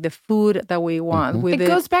 the food that we want. With it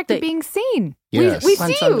goes back to being seen. Yes. We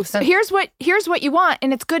see you. So here's what you want,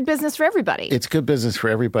 and it's good business for everybody. It's good business for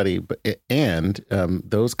everybody. And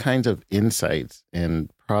those kinds of insights and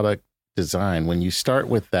product design, when you start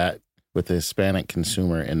with that, with the Hispanic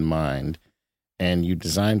consumer in mind, and you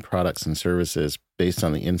design products and services based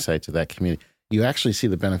on the insights of that community, you actually see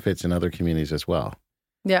the benefits in other communities as well.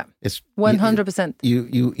 Yeah, it's 100%.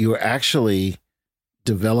 You are actually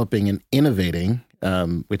developing and innovating,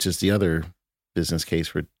 which is the other business case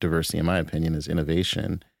for diversity, in my opinion, is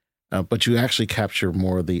innovation. But you actually capture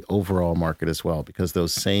more of the overall market as well, because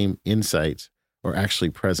those same insights are actually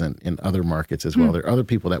present in other markets as well. There are other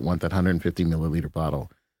people that want that 150 milliliter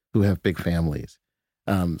bottle who have big families.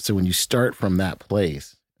 So when you start from that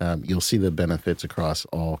place, you'll see the benefits across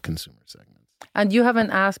all consumer segments. And you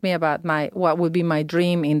haven't asked me about what would be my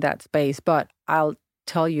dream in that space, but I'll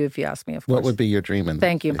tell you if you ask me, of course. What would be your dream in that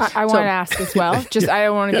Thank you. space? I want to ask as well. I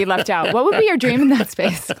don't want to be left out. What would be your dream in that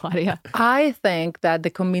space, Claudia? I think that the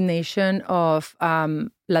combination of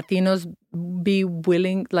Latinos be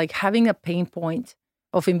willing, having a pain point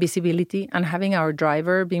of invisibility and having our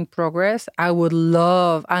driver being progress, I would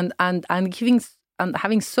love, and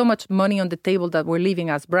having so much money on the table that we're leaving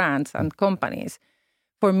as brands and companies.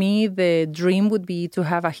 For me, the dream would be to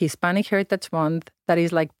have a Hispanic Heritage Month that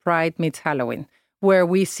is like Pride meets Halloween, where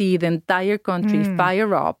we see the entire country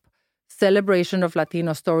fire up, celebration of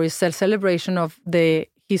Latino stories, celebration of the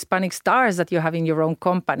Hispanic stars that you have in your own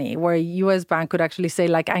company, where U.S. Bank could actually say,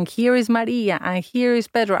 like, and here is Maria, and here is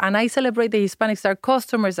Pedro, and I celebrate the Hispanic star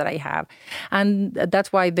customers that I have. And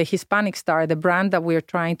that's why the Hispanic star, the brand that we're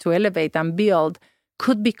trying to elevate and build,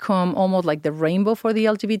 could become almost like the rainbow for the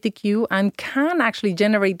LGBTQ and can actually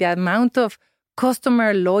generate the amount of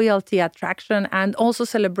customer loyalty, attraction, and also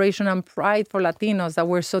celebration and pride for Latinos that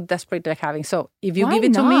we're so desperate at having. So if you give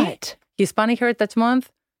it to me, Hispanic Heritage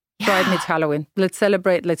Month, Pride meets Halloween. Let's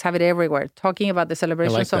celebrate. Let's have it everywhere. Talking about the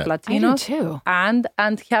celebrations of Latinos, too. and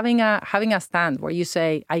having a stand where you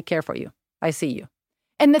say, "I care for you. I see you."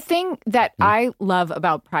 And the thing that I love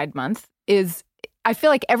about Pride Month is I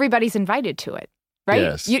feel like everybody's invited to it. Right?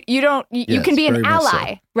 Yes. You don't. You can be an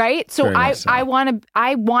ally, right? So I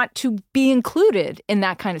want to be included in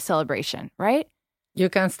that kind of celebration, right? You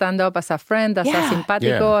can stand up as a friend, as a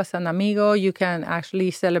simpático, as an amigo. You can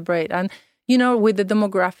actually celebrate. And, with the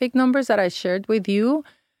demographic numbers that I shared with you,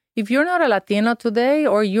 if you're not a Latino today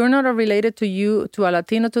or you're not related to a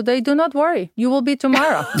Latino today, do not worry. You will be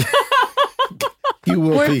tomorrow.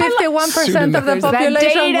 We're 51% of the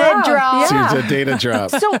population. Data drop. Yeah. The data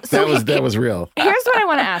drop. That was real. Here's what I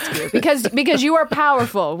want to ask you, because you are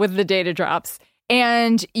powerful with the data drops.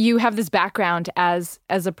 And you have this background as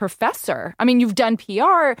a professor. I mean, you've done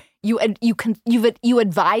PR. You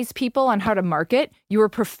advise people on how to market. You were a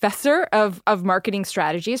professor of marketing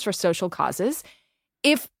strategies for social causes.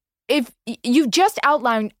 If you've just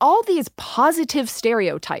outlined all these positive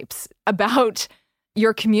stereotypes about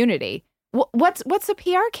your community, what's a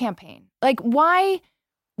PR campaign? Like, why?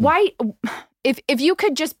 If you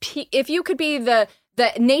could be the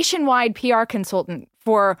nationwide PR consultant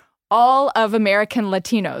for all of American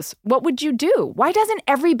Latinos, what would you do? Why doesn't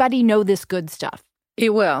everybody know this good stuff?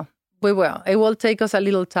 It will. We will. It will take us a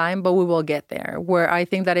little time, but we will get there. Where I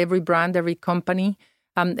think that every brand, every company,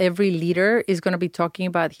 every leader is going to be talking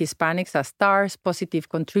about Hispanics as stars, positive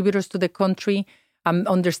contributors to the country,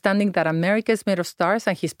 understanding that America is made of stars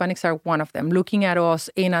and Hispanics are one of them, looking at us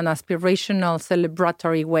in an aspirational,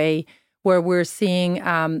 celebratory way where we're seeing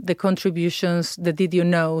the contributions, the did you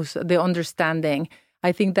knows, the understanding.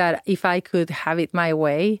 I think that if I could have it my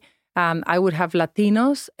way, I would have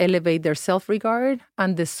Latinos elevate their self-regard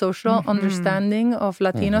and the social understanding of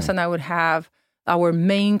Latinos, and I would have our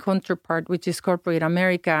main counterpart, which is corporate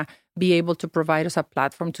America, be able to provide us a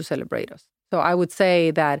platform to celebrate us. So I would say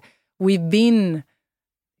that we've been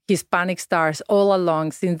Hispanic stars all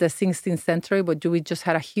along since the 16th century, but we just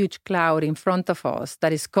had a huge cloud in front of us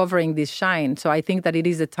that is covering this shine. So I think that it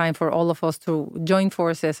is a time for all of us to join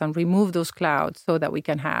forces and remove those clouds so that we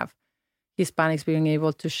can have Hispanics being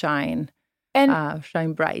able to shine and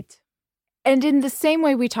shine bright. And in the same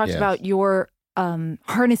way we talked about your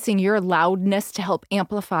harnessing your loudness to help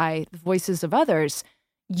amplify the voices of others,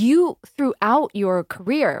 you throughout your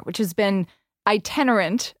career, which has been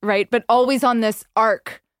itinerant, right, but always on this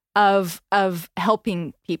arc of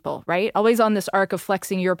helping people, right? Always on this arc of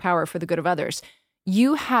flexing your power for the good of others.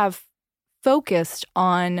 You have focused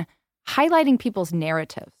on highlighting people's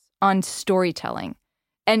narratives, on storytelling.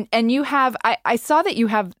 And you have, I saw that you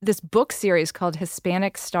have this book series called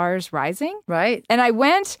Hispanic Stars Rising. Right. And I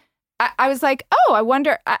was like, oh, I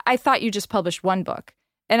wonder, I thought you just published one book.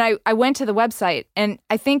 And I went to the website and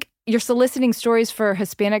I think you're soliciting stories for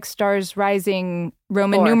Hispanic Stars Rising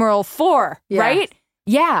Roman numeral 4, right?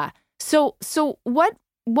 Yeah. So what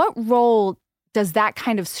role does that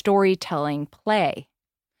kind of storytelling play?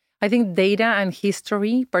 I think data and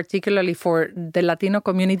history, particularly for the Latino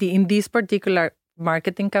community in this particular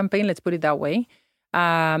marketing campaign, let's put it that way,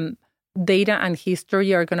 data and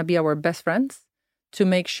history are going to be our best friends to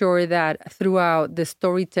make sure that throughout the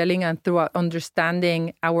storytelling and throughout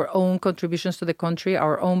understanding our own contributions to the country,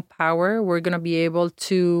 our own power, we're going to be able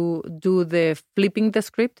to do the flipping the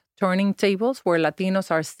script, turning tables where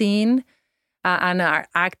Latinos are seen and are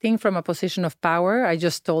acting from a position of power. I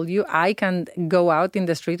just told you, I can go out in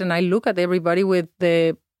the street and I look at everybody with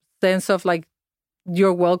the sense of like,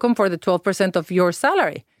 you're welcome for the 12% of your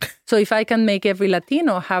salary. So if I can make every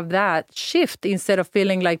Latino have that shift instead of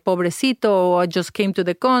feeling like pobrecito, I just came to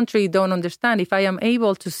the country, don't understand. If I am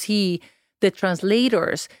able to see the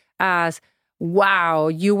translators as, wow,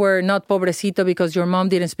 you were not pobrecito because your mom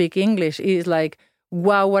didn't speak English. It's like,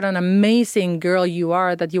 wow, what an amazing girl you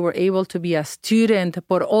are that you were able to be a student,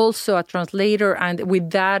 but also a translator. And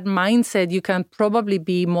with that mindset, you can probably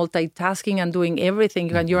be multitasking and doing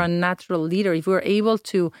everything. And you're a natural leader. If we're able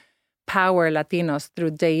to power Latinos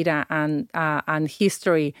through data and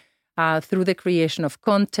history, through the creation of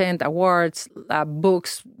content, awards,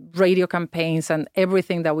 books, radio campaigns, and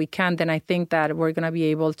everything that we can, then I think that we're going to be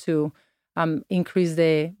able to increase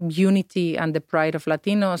the unity and the pride of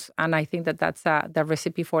Latinos. And I think that that's the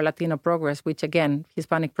recipe for Latino progress, which again,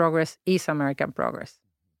 Hispanic progress is American progress.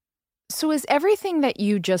 So is everything that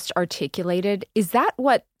you just articulated, is that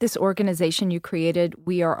what this organization you created,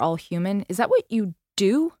 We Are All Human, is that what you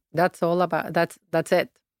do? That's all about, that's it.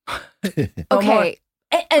 Okay.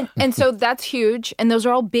 And so that's huge. And those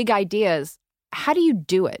are all big ideas. How do you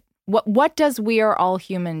do it? What does We Are All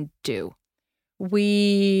Human do?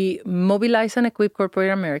 We mobilize and equip corporate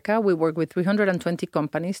America. We work with 320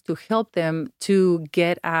 companies to help them to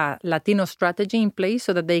get a Latino strategy in place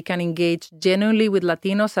so that they can engage genuinely with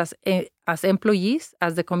Latinos as employees,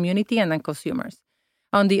 as the community, and then consumers.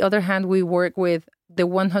 On the other hand, we work with the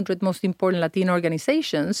 100 most important Latino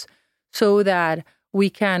organizations so that we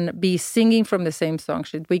can be singing from the same song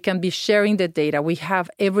sheet. We can be sharing the data. We have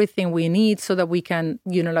everything we need so that we can,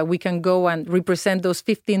 we can go and represent those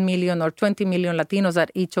 15 million or 20 million Latinos that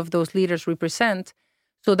each of those leaders represent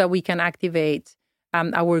so that we can activate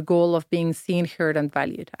our goal of being seen, heard, and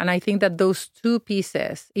valued. And I think that those two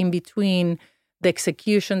pieces in between the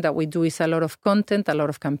execution that we do is a lot of content, a lot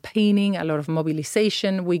of campaigning, a lot of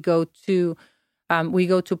mobilization. We go to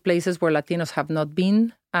places where Latinos have not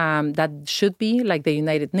been, that should be, like the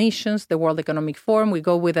United Nations, the World Economic Forum. We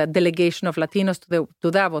go with a delegation of Latinos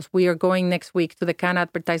to Davos. We are going next week to the Cannes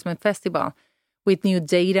Advertisement Festival with new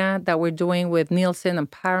data that we're doing with Nielsen and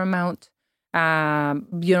Paramount,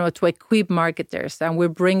 to equip marketers. And we're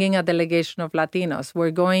bringing a delegation of Latinos.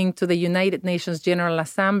 We're going to the United Nations General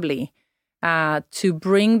Assembly to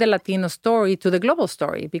bring the Latino story to the global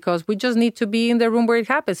story, because we just need to be in the room where it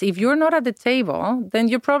happens. If you're not at the table, then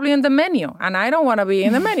you're probably in the menu. And I don't want to be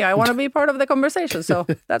in the menu. I want to be part of the conversation. So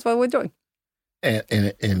that's what we're doing.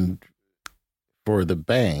 And for the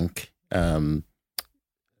bank,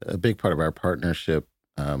 a big part of our partnership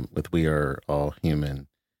with We Are All Human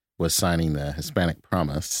was signing the Hispanic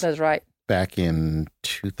Promise. That's right. Back in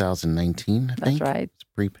 2019, I think. That's right. It's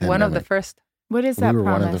pre-pandemic. One of the first. What is that We were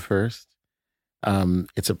promise? one of the first.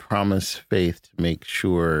 It's a promise, Faith, to make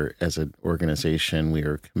sure as an organization we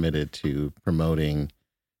are committed to promoting,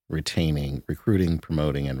 recruiting,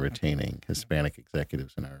 promoting, and retaining Hispanic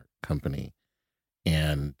executives in our company,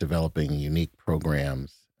 and developing unique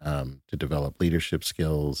programs to develop leadership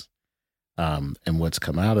skills. And what's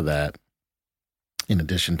come out of that, in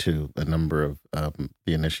addition to a number of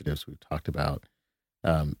the initiatives we've talked about,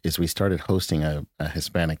 is we started hosting a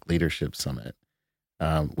Hispanic Leadership Summit,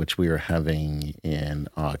 which we are having in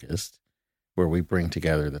August, where we bring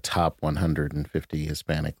together the top 150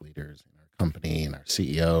 Hispanic leaders in our company, and our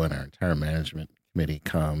CEO and our entire management committee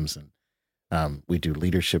comes, and we do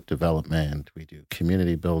leadership development, we do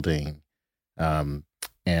community building,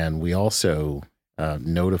 and we also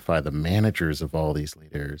notify the managers of all these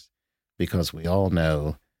leaders, because we all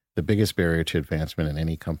know the biggest barrier to advancement in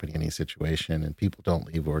any company, any situation, and people don't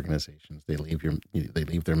leave organizations; they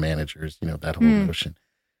leave their managers. That whole notion.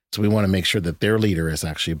 So we want to make sure that their leader is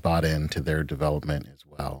actually bought into their development as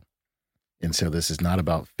well. And so this is not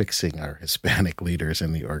about fixing our Hispanic leaders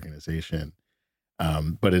in the organization,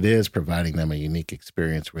 but it is providing them a unique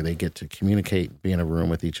experience where they get to communicate, be in a room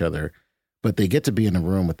with each other, but they get to be in a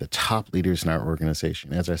room with the top leaders in our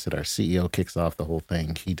organization. As I said, our CEO kicks off the whole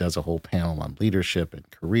thing. He does a whole panel on leadership and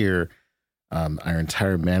career. Our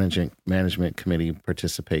entire management committee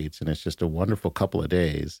participates, and it's just a wonderful couple of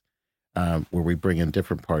days where we bring in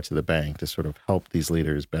different parts of the bank to sort of help these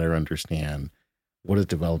leaders better understand what does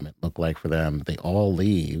development look like for them. They all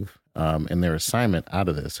leave and their assignment out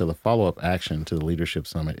of this. So the follow-up action to the Leadership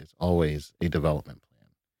Summit is always a development plan.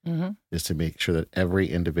 Mm-hmm. Is to make sure that every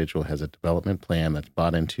individual has a development plan that's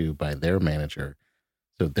bought into by their manager,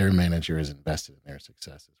 so their manager is invested in their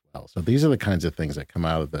success as well. So these are the kinds of things that come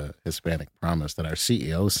out of the Hispanic Promise that our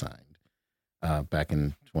CEO signed back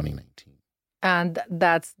in 2019. And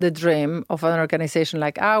that's the dream of an organization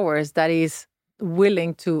like ours that is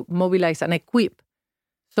willing to mobilize and equip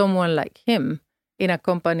someone like him in a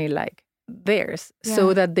company like theirs,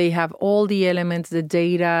 so that they have all the elements, the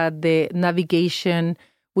data, the navigation,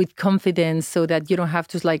 with confidence, so that you don't have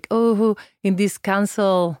to in this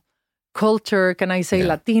cancel culture, can I say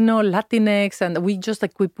Latino, Latinx, and we just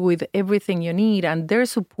equip with everything you need. And their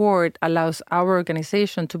support allows our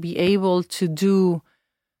organization to be able to do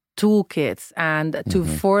toolkits and to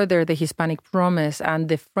further the Hispanic Promise and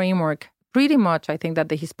the framework. Pretty much, I think that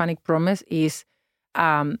the Hispanic Promise is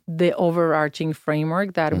the overarching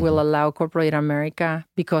framework that will allow corporate America,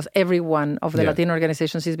 because every one of the Latino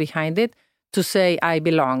organizations is behind it, to say, I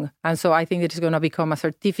belong. And so I think it is going to become a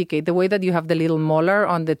certificate. The way that you have the little molar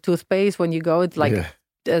on the toothpaste when you go, it's like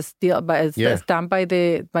stamped by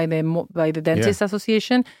the Dentist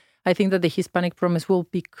Association. I think that the Hispanic Promise will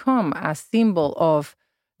become a symbol of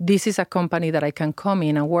this is a company that I can come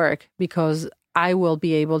in and work because I will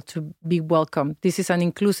be able to be welcome. This is an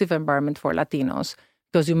inclusive environment for Latinos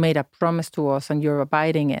because you made a promise to us and you're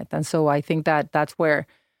abiding it. And so I think that that's where,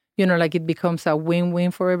 it becomes a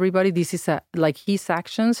win-win for everybody. This is his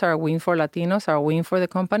actions are a win for Latinos, are a win for the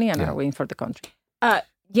company, and are a win for the country.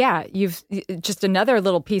 You've just another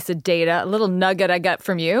little piece of data, a little nugget I got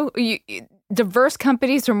from you. Diverse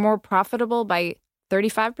companies are more profitable by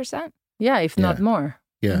 35%? Yeah, if not more.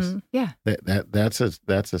 Yes. Mm-hmm. Yeah. That's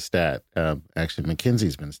a stat. Actually,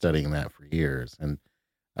 McKinsey's been studying that for years. And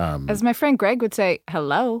as my friend Greg would say,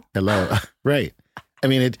 hello. Right. I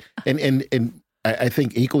mean, and I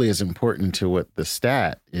think equally as important to what the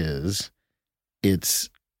stat is, it's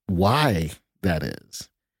why that is.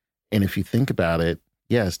 And if you think about it,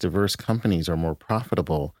 yes, diverse companies are more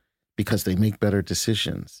profitable because they make better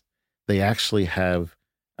decisions. They actually have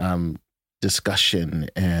discussion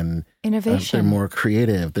and innovation. They're more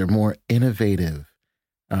creative. They're more innovative.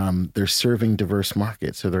 They're serving diverse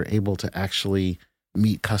markets, so they're able to actually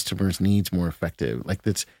meet customers' needs more effective.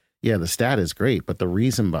 The stat is great, but the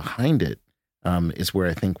reason behind it is where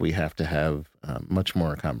I think we have to have much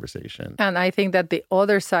more conversation. And I think that the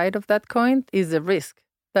other side of that coin is the risk.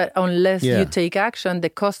 That unless you take action, the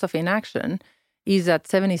cost of inaction is that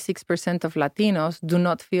 76% of Latinos do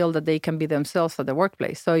not feel that they can be themselves at the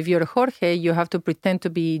workplace. So if you're Jorge, you have to pretend to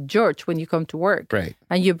be George when you come to work. Right.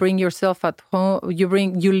 And you bring yourself at home, you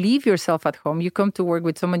leave yourself at home, you come to work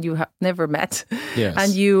with someone you have never met. Yes.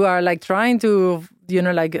 And you are trying to,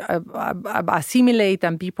 assimilate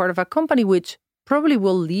and be part of a company, which probably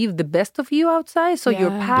will leave the best of you outside. So your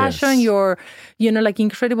passion, your,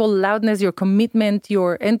 incredible loudness, your commitment,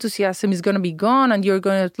 your enthusiasm is going to be gone, and you're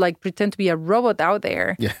going to pretend to be a robot out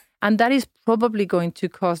there. Yeah. And that is probably going to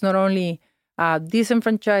cause not only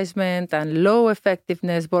disenfranchisement and low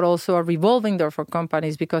effectiveness, but also a revolving door for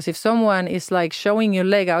companies. Because if someone is showing your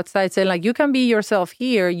leg outside, saying you can be yourself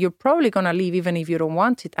here, you're probably going to leave even if you don't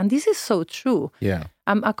want it. And this is so true. Yeah.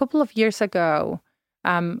 A couple of years ago,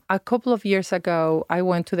 I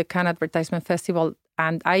went to the Cannes Advertisement Festival,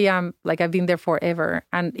 and I've been there forever.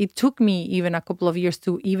 And it took me even a couple of years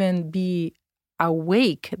to even be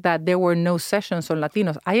awake that there were no sessions on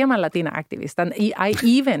Latinos. I am a Latina activist. And I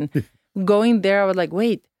even going there, I was like,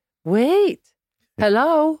 wait,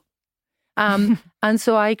 hello. And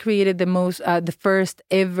so I created the first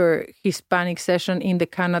ever Hispanic session in the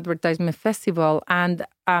Cannes Advertisement Festival. And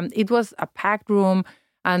it was a packed room.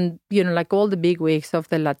 And, all the big wigs of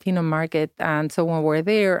the Latino market and so on were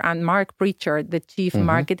there. And Mark Pritchard, the chief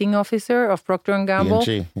marketing officer of Procter & Gamble,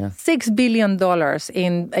 $6 billion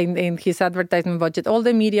in his advertisement budget. All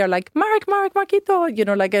the media are like, Marquito,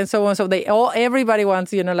 and so on. So everybody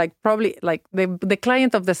wants, probably the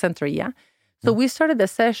client of the century, yeah? So we started the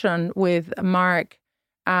session with Mark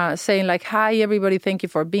saying hi, everybody, thank you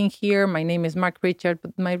for being here. My name is Mark Pritchard,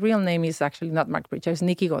 but my real name is actually not Mark Pritchard, it's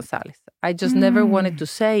Nikki Gonzalez. I just never wanted to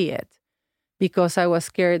say it because I was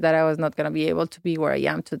scared that I was not going to be able to be where I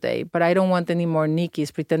am today. But I don't want any more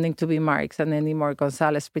Nikkis pretending to be Marks and any more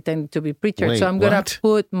Gonzalez pretending to be Pritchard. So I'm going to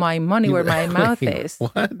put my money where my mouth is.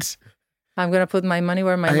 What? I'm going to put my money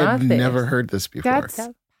where my mouth is. I have never heard this before. That's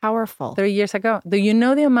powerful. 3 years ago. Do you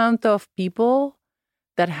know the amount of people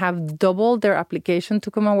that have doubled their application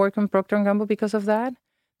to come and work in Procter & Gamble because of that?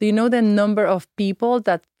 Do you know the number of people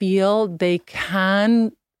that feel they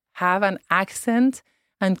can have an accent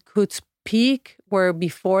and could speak where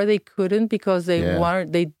before they couldn't because they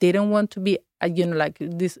didn't want to be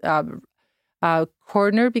this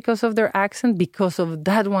corner because of their accent, because of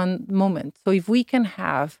that one moment. So if we can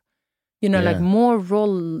have more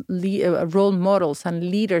role models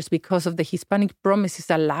and leaders because of the Hispanic Promise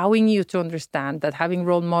is allowing you to understand that having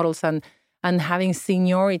role models and having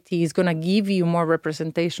seniority is going to give you more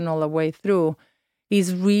representation all the way through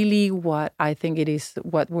is really what I think it is,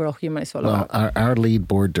 what World Human is all about. Our lead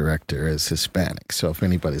board director is Hispanic. So if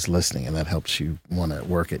anybody's listening and that helps you want to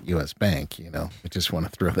work at U.S. Bank, I just want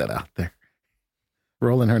to throw that out there.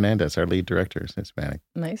 Roland Hernandez, our lead director, is Hispanic.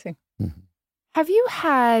 Amazing. Mm-hmm. Have you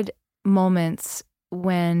had moments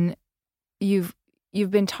when you've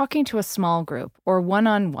been talking to a small group or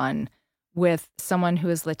one-on-one with someone who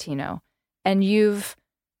is Latino, and you've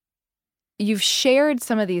shared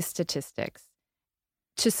some of these statistics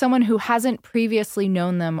to someone who hasn't previously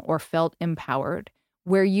known them or felt empowered,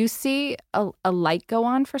 where you see a light go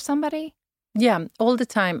on for somebody? Yeah, all the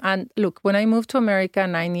time. And look, when I moved to America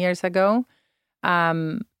 9 years ago,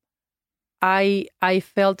 I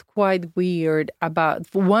felt quite weird about,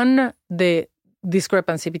 one, the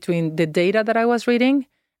discrepancy between the data that I was reading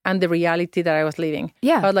and the reality that I was living.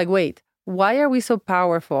 Yeah. I was like, wait, why are we so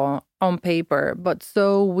powerful on paper, but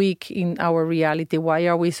so weak in our reality? Why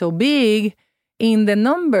are we so big in the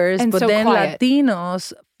numbers, and but so then quiet.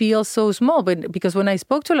 Latinos feel so small? But because when I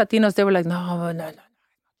spoke to Latinos, they were like, no.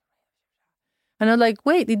 And I was like,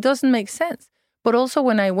 wait, it doesn't make sense. But also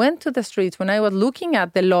when I went to the streets, when I was looking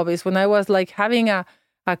at the lobbies, when I was like having a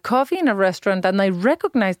coffee in a restaurant and I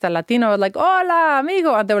recognized a Latino, I was like, hola,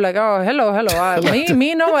 amigo. And they were like, oh, hello.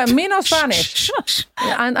 Me no Spanish.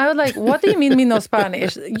 And I was like, what do you mean me no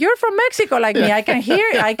Spanish? You're from Mexico like me. I can hear,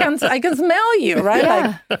 I can smell you, right?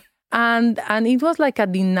 Yeah. Like, and it was like a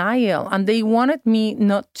denial. And they wanted me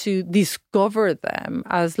not to discover them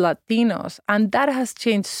as Latinos. And that has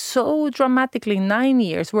changed so dramatically in 9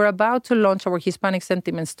 years. We're about to launch our Hispanic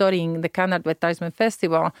Sentiment Study in the Cannes Advertisement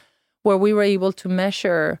Festival, where we were able to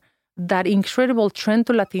measure that incredible trend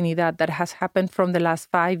to Latinidad that has happened from the last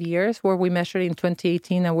 5 years, where we measured in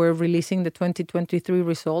 2018 and we're releasing the 2023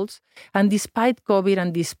 results. And despite COVID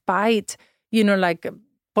and despite, like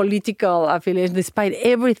political affiliation, despite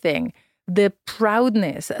everything, the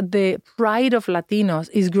proudness, the pride of Latinos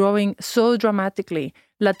is growing so dramatically.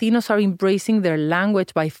 Latinos are embracing their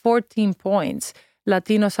language by 14 points.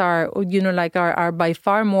 Latinos are by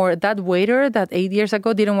far more. That waiter that 8 years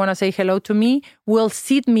ago didn't want to say hello to me will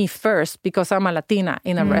seat me first because I'm a Latina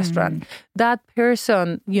in a restaurant. That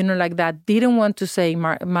person, that didn't want to say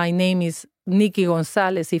my name is Nikki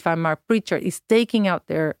Gonzalez if I'm a preacher, is taking out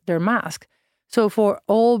their mask. So for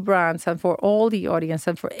all brands and for all the audience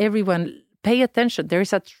and for everyone, pay attention. There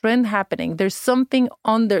is a trend happening. There's something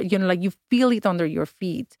under, you feel it under your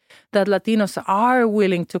feet, that Latinos are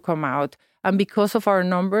willing to come out. And because of our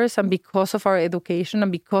numbers and because of our education and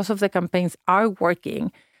because of the campaigns are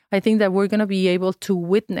working, I think that we're going to be able to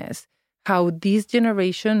witness how this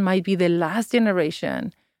generation might be the last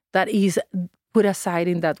generation that is put aside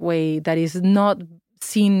in that way, that is not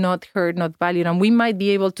seen, not heard, not valued. And we might be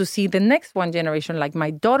able to see the next one generation, like my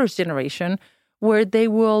daughter's generation, where they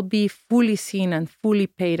will be fully seen and fully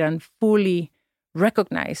paid and fully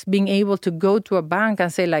recognized, being able to go to a bank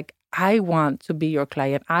and say, like, I want to be your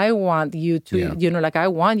client. I want you to, I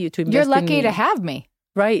want you to invest in me. You're lucky to have me.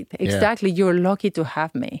 Right, exactly. Yeah. You're lucky to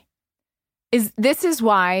have me. This is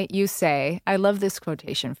why you say, I love this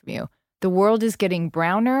quotation from you, the world is getting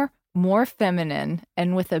browner, more feminine,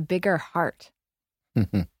 and with a bigger heart.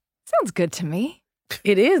 Sounds good to me.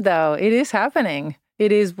 It is, though. It is happening.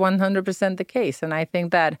 It is 100% the case. And I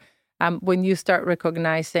think that when you start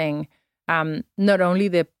recognizing not only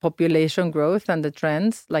the population growth and the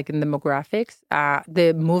trends, like in demographics,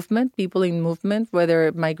 the movement, people in movement, whether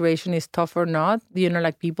migration is tough or not,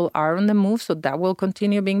 people are on the move. So that will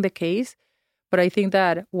continue being the case. But I think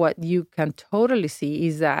that what you can totally see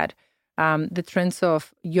is that the trends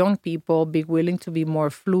of young people being willing to be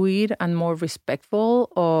more fluid and more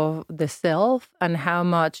respectful of the self, and how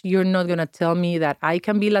much you're not going to tell me that I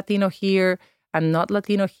can be Latino here and not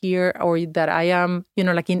Latino here, or that I am,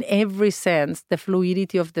 in every sense, the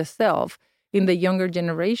fluidity of the self in the younger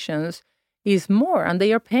generations is more, and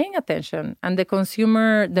they are paying attention, and the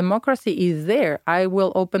consumer democracy is there. I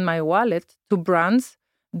will open my wallet to brands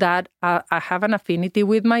that I have an affinity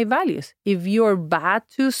with my values. If you're bad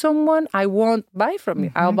to someone, I won't buy from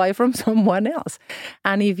you. I'll buy from someone else.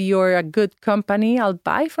 And if you're a good company, I'll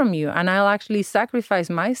buy from you. And I'll actually sacrifice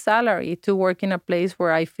my salary to work in a place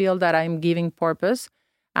where I feel that I'm giving purpose.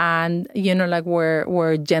 And,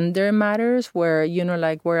 where gender matters, where,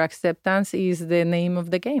 where acceptance is the name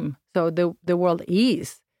of the game. So the world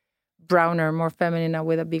is browner, more feminine, and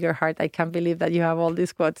with a bigger heart. I can't believe that you have all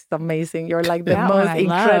these quotes. It's amazing. You're like the most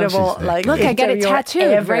incredible. Look, I get it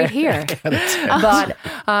tattooed right here.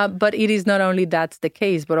 But it is not only that's the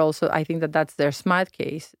case, but also I think that that's their smart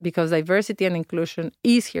case, because diversity and inclusion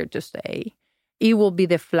is here to stay. It will be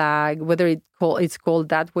the flag, whether it's called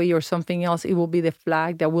that way or something else. It will be the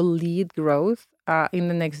flag that will lead growth in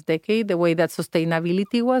the next decade, the way that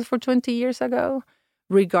sustainability was for 20 years ago.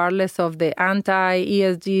 Regardless of the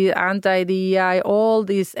anti-ESG, anti-DEI, all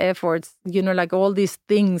these efforts, all these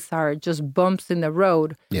things are just bumps in the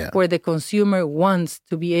road where the consumer wants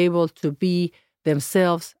to be able to be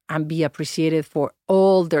themselves and be appreciated for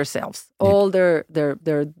all their selves, all their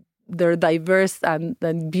diverse and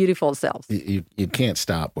beautiful selves. You can't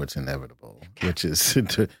stop what's inevitable, which is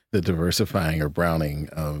the diversifying or browning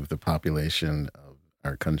of the population of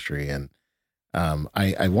our country. And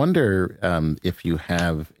I wonder if you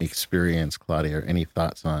have experience, Claudia, or any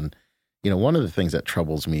thoughts on, one of the things that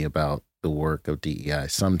troubles me about the work of DEI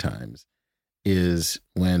sometimes is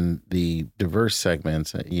when the diverse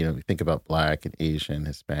segments, think about Black and Asian,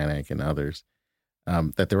 Hispanic and others,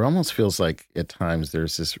 that there almost feels like at times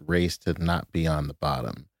there's this race to not be on the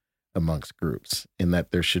bottom amongst groups, and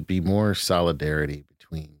that there should be more solidarity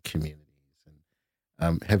between communities.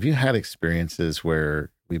 And have you had experiences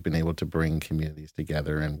where we've been able to bring communities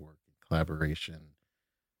together and work in collaboration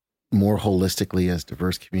more holistically as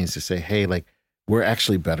diverse communities to say, hey, like, we're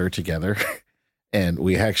actually better together and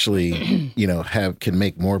we actually, can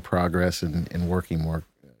make more progress in working more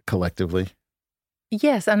collectively?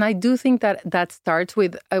 Yes, and I do think that starts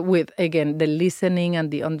with again, the listening and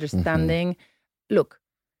the understanding. Look,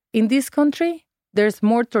 in this country, there's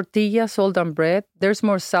more tortillas sold than bread. There's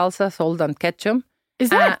more salsa sold than ketchup. Is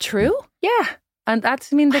that true? Yeah. And that's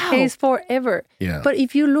been the case forever. Yeah. But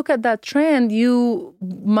if you look at that trend, you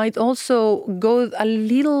might also go a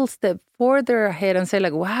little step further ahead and say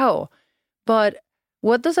like, wow, but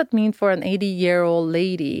what does that mean for an 80-year-old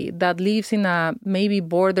lady that lives in a maybe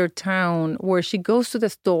border town where she goes to the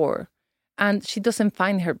store and she doesn't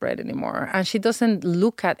find her bread anymore, and she doesn't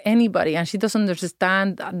look at anybody, and she doesn't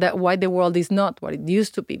understand that why the world is not what it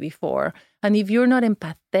used to be before? And if you're not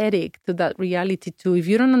empathetic to that reality too, if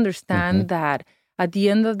you don't understand that at the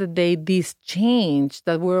end of the day, this change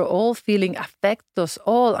that we're all feeling affects us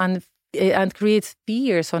all and creates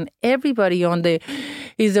fears on everybody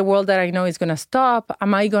is the world that I know is going to stop?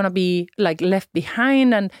 Am I going to be like left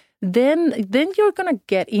behind? And then you're going to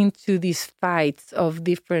get into these fights of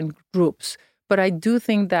different groups. But I do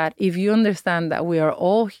think that if you understand that we are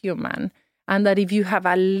all human, and that if you have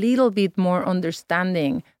a little bit more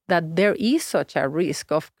understanding that there is such a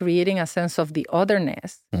risk of creating a sense of the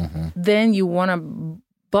otherness, then you want to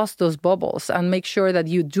bust those bubbles and make sure that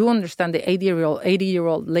you do understand the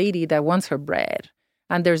 80-year-old lady that wants her bread,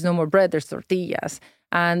 and there's no more bread, there's tortillas.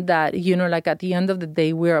 And that, like at the end of the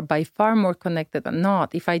day, we're by far more connected than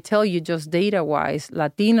not. If I tell you just data-wise,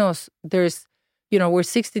 Latinos, we're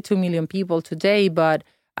 62 million people today, but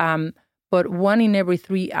 1 in every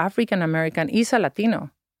 3 African-American is a Latino.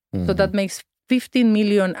 So that makes 15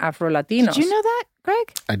 million Afro-Latinos. Did you know that,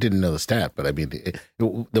 Greg? I didn't know the stat, but I mean,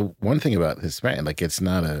 the one thing about Hispanic, like, it's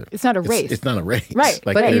not a race. It's not a race. Right.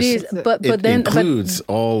 Like, but it is. But it then includes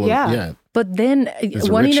all of. But then There's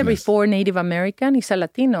 1 in richness. every 4 Native American is a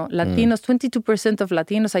Latino. Latinos, 22% of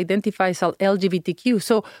Latinos identify as LGBTQ.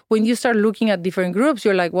 So when you start looking at different groups,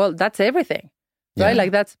 you're like, well, that's everything. Right?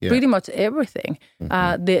 Like that's pretty much everything.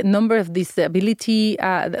 The number of disability,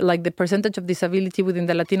 like the percentage of disability within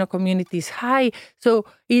the Latino community is high. So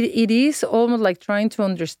it is almost like trying to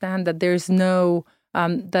understand that there's no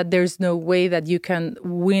way that you can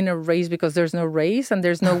win a race because there's no race, and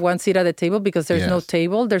there's no one seat at the table because there's no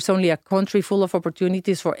table. There's only a country full of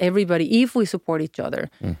opportunities for everybody if we support each other,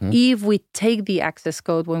 if we take the access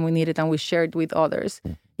code when we need it and we share it with others,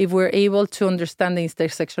 if we're able to understand the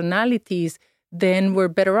intersectionalities, then we're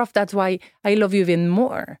better off. That's why I love you even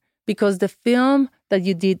more, because the film that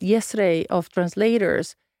you did yesterday of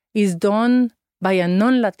Translators is done by a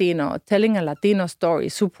non-Latino telling a Latino story,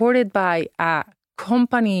 supported by a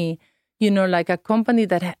company, like a company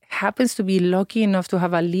that happens to be lucky enough to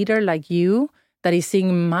have a leader like you that is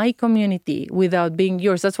seeing my community without being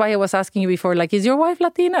yours. That's why I was asking you before, like, is your wife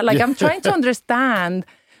Latina? Like, I'm trying to understand.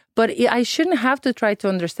 But I shouldn't have to try to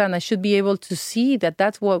understand. I should be able to see that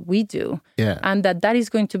that's what we do. Yeah. And that is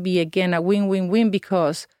going to be, again, a win-win-win,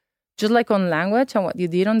 because just like on language and what you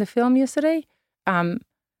did on the film yesterday,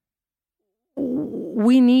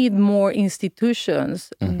 we need more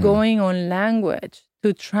institutions going on language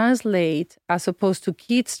to translate, as opposed to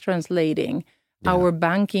kids translating our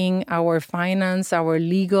banking, our finance, our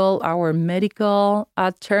legal, our medical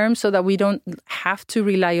terms, so that we don't have to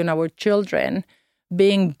rely on our children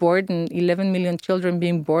being burdened, 11 million children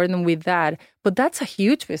being burdened with that. But that's a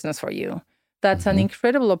huge business for you. That's an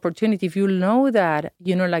incredible opportunity. If you know that,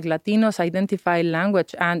 like Latinos identify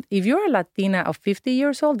language, and if you're a Latina of 50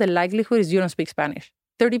 years old, the likelihood is you don't speak Spanish.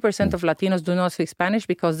 30% of Latinos do not speak Spanish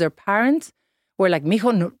because their parents were like,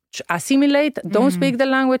 mijo, no, assimilate, don't speak the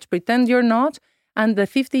language, pretend you're not. And the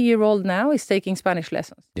 50-year-old now is taking Spanish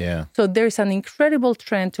lessons. Yeah. So there's an incredible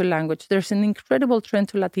trend to language. There's an incredible trend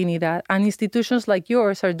to Latinidad. And institutions like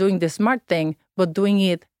yours are doing the smart thing, but doing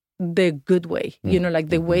it the good way, like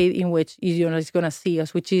the way in which is going to see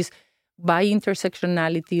us, which is by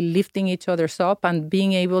intersectionality, lifting each other's up, and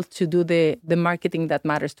being able to do the marketing that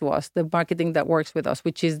matters to us, the marketing that works with us,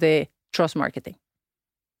 which is the trust marketing.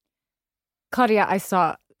 Claudia, I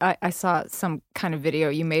saw some kind of video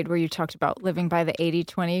you made where you talked about living by the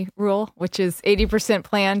 80-20 rule, which is 80%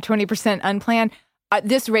 planned, 20% unplanned.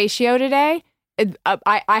 This ratio today,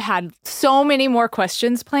 I had so many more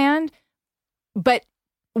questions planned, but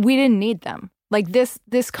we didn't need them. Like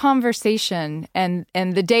this conversation and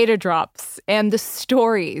the data drops and the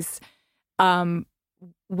stories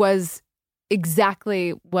was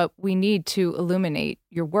exactly what we need to illuminate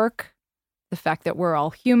your work, the fact that we're all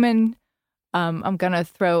human. I'm going to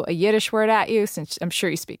throw a Yiddish word at you, since I'm sure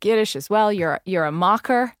you speak Yiddish as well. You're a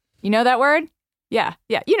mocker. You know that word? Yeah.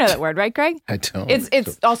 You know that word, right, Greg? I don't.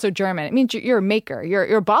 It's also German. It means you're a maker.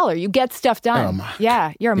 You're a baller. You get stuff done.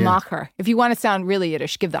 Yeah, you're a macher. If you want to sound really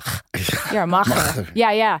Yiddish, give the you're a macher.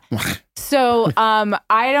 Yeah. So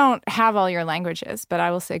I don't have all your languages, but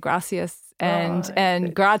I will say gracias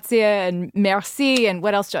and grazie and merci and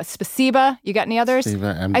what else? Spasiba. You got any others?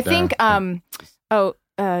 I think I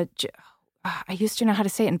used to know how to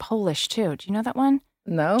say it in Polish too. Do you know that one?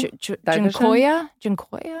 No. Dziękuję,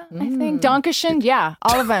 I think. Dankeschön, yeah,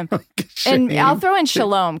 all of them. And I'll throw in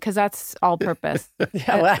shalom, because that's all purpose.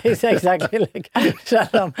 Yeah, well, it's exactly like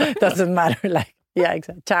shalom. Doesn't matter. Like, yeah,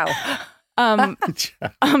 exactly. Ciao.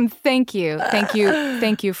 Thank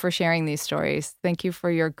you for sharing these stories. Thank you for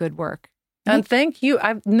your good work. And thank you.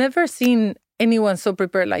 I've never seen anyone so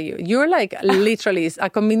prepared like you. You're like literally a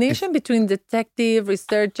combination between detective,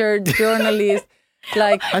 researcher, journalist.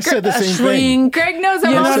 Like I said the same thing. Greg knows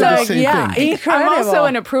I'm also incredible. I'm also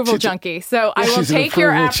an approval junkie. So I will take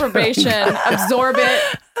your approbation, absorb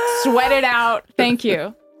it, sweat it out. Thank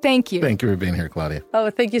you. Thank you for being here, Claudia.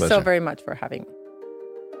 Oh, thank you so very much for having me.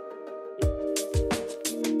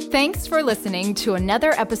 Thanks for listening to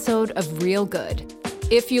another episode of Real Good.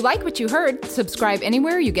 If you like what you heard, subscribe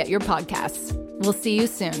anywhere you get your podcasts. We'll see you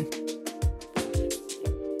soon.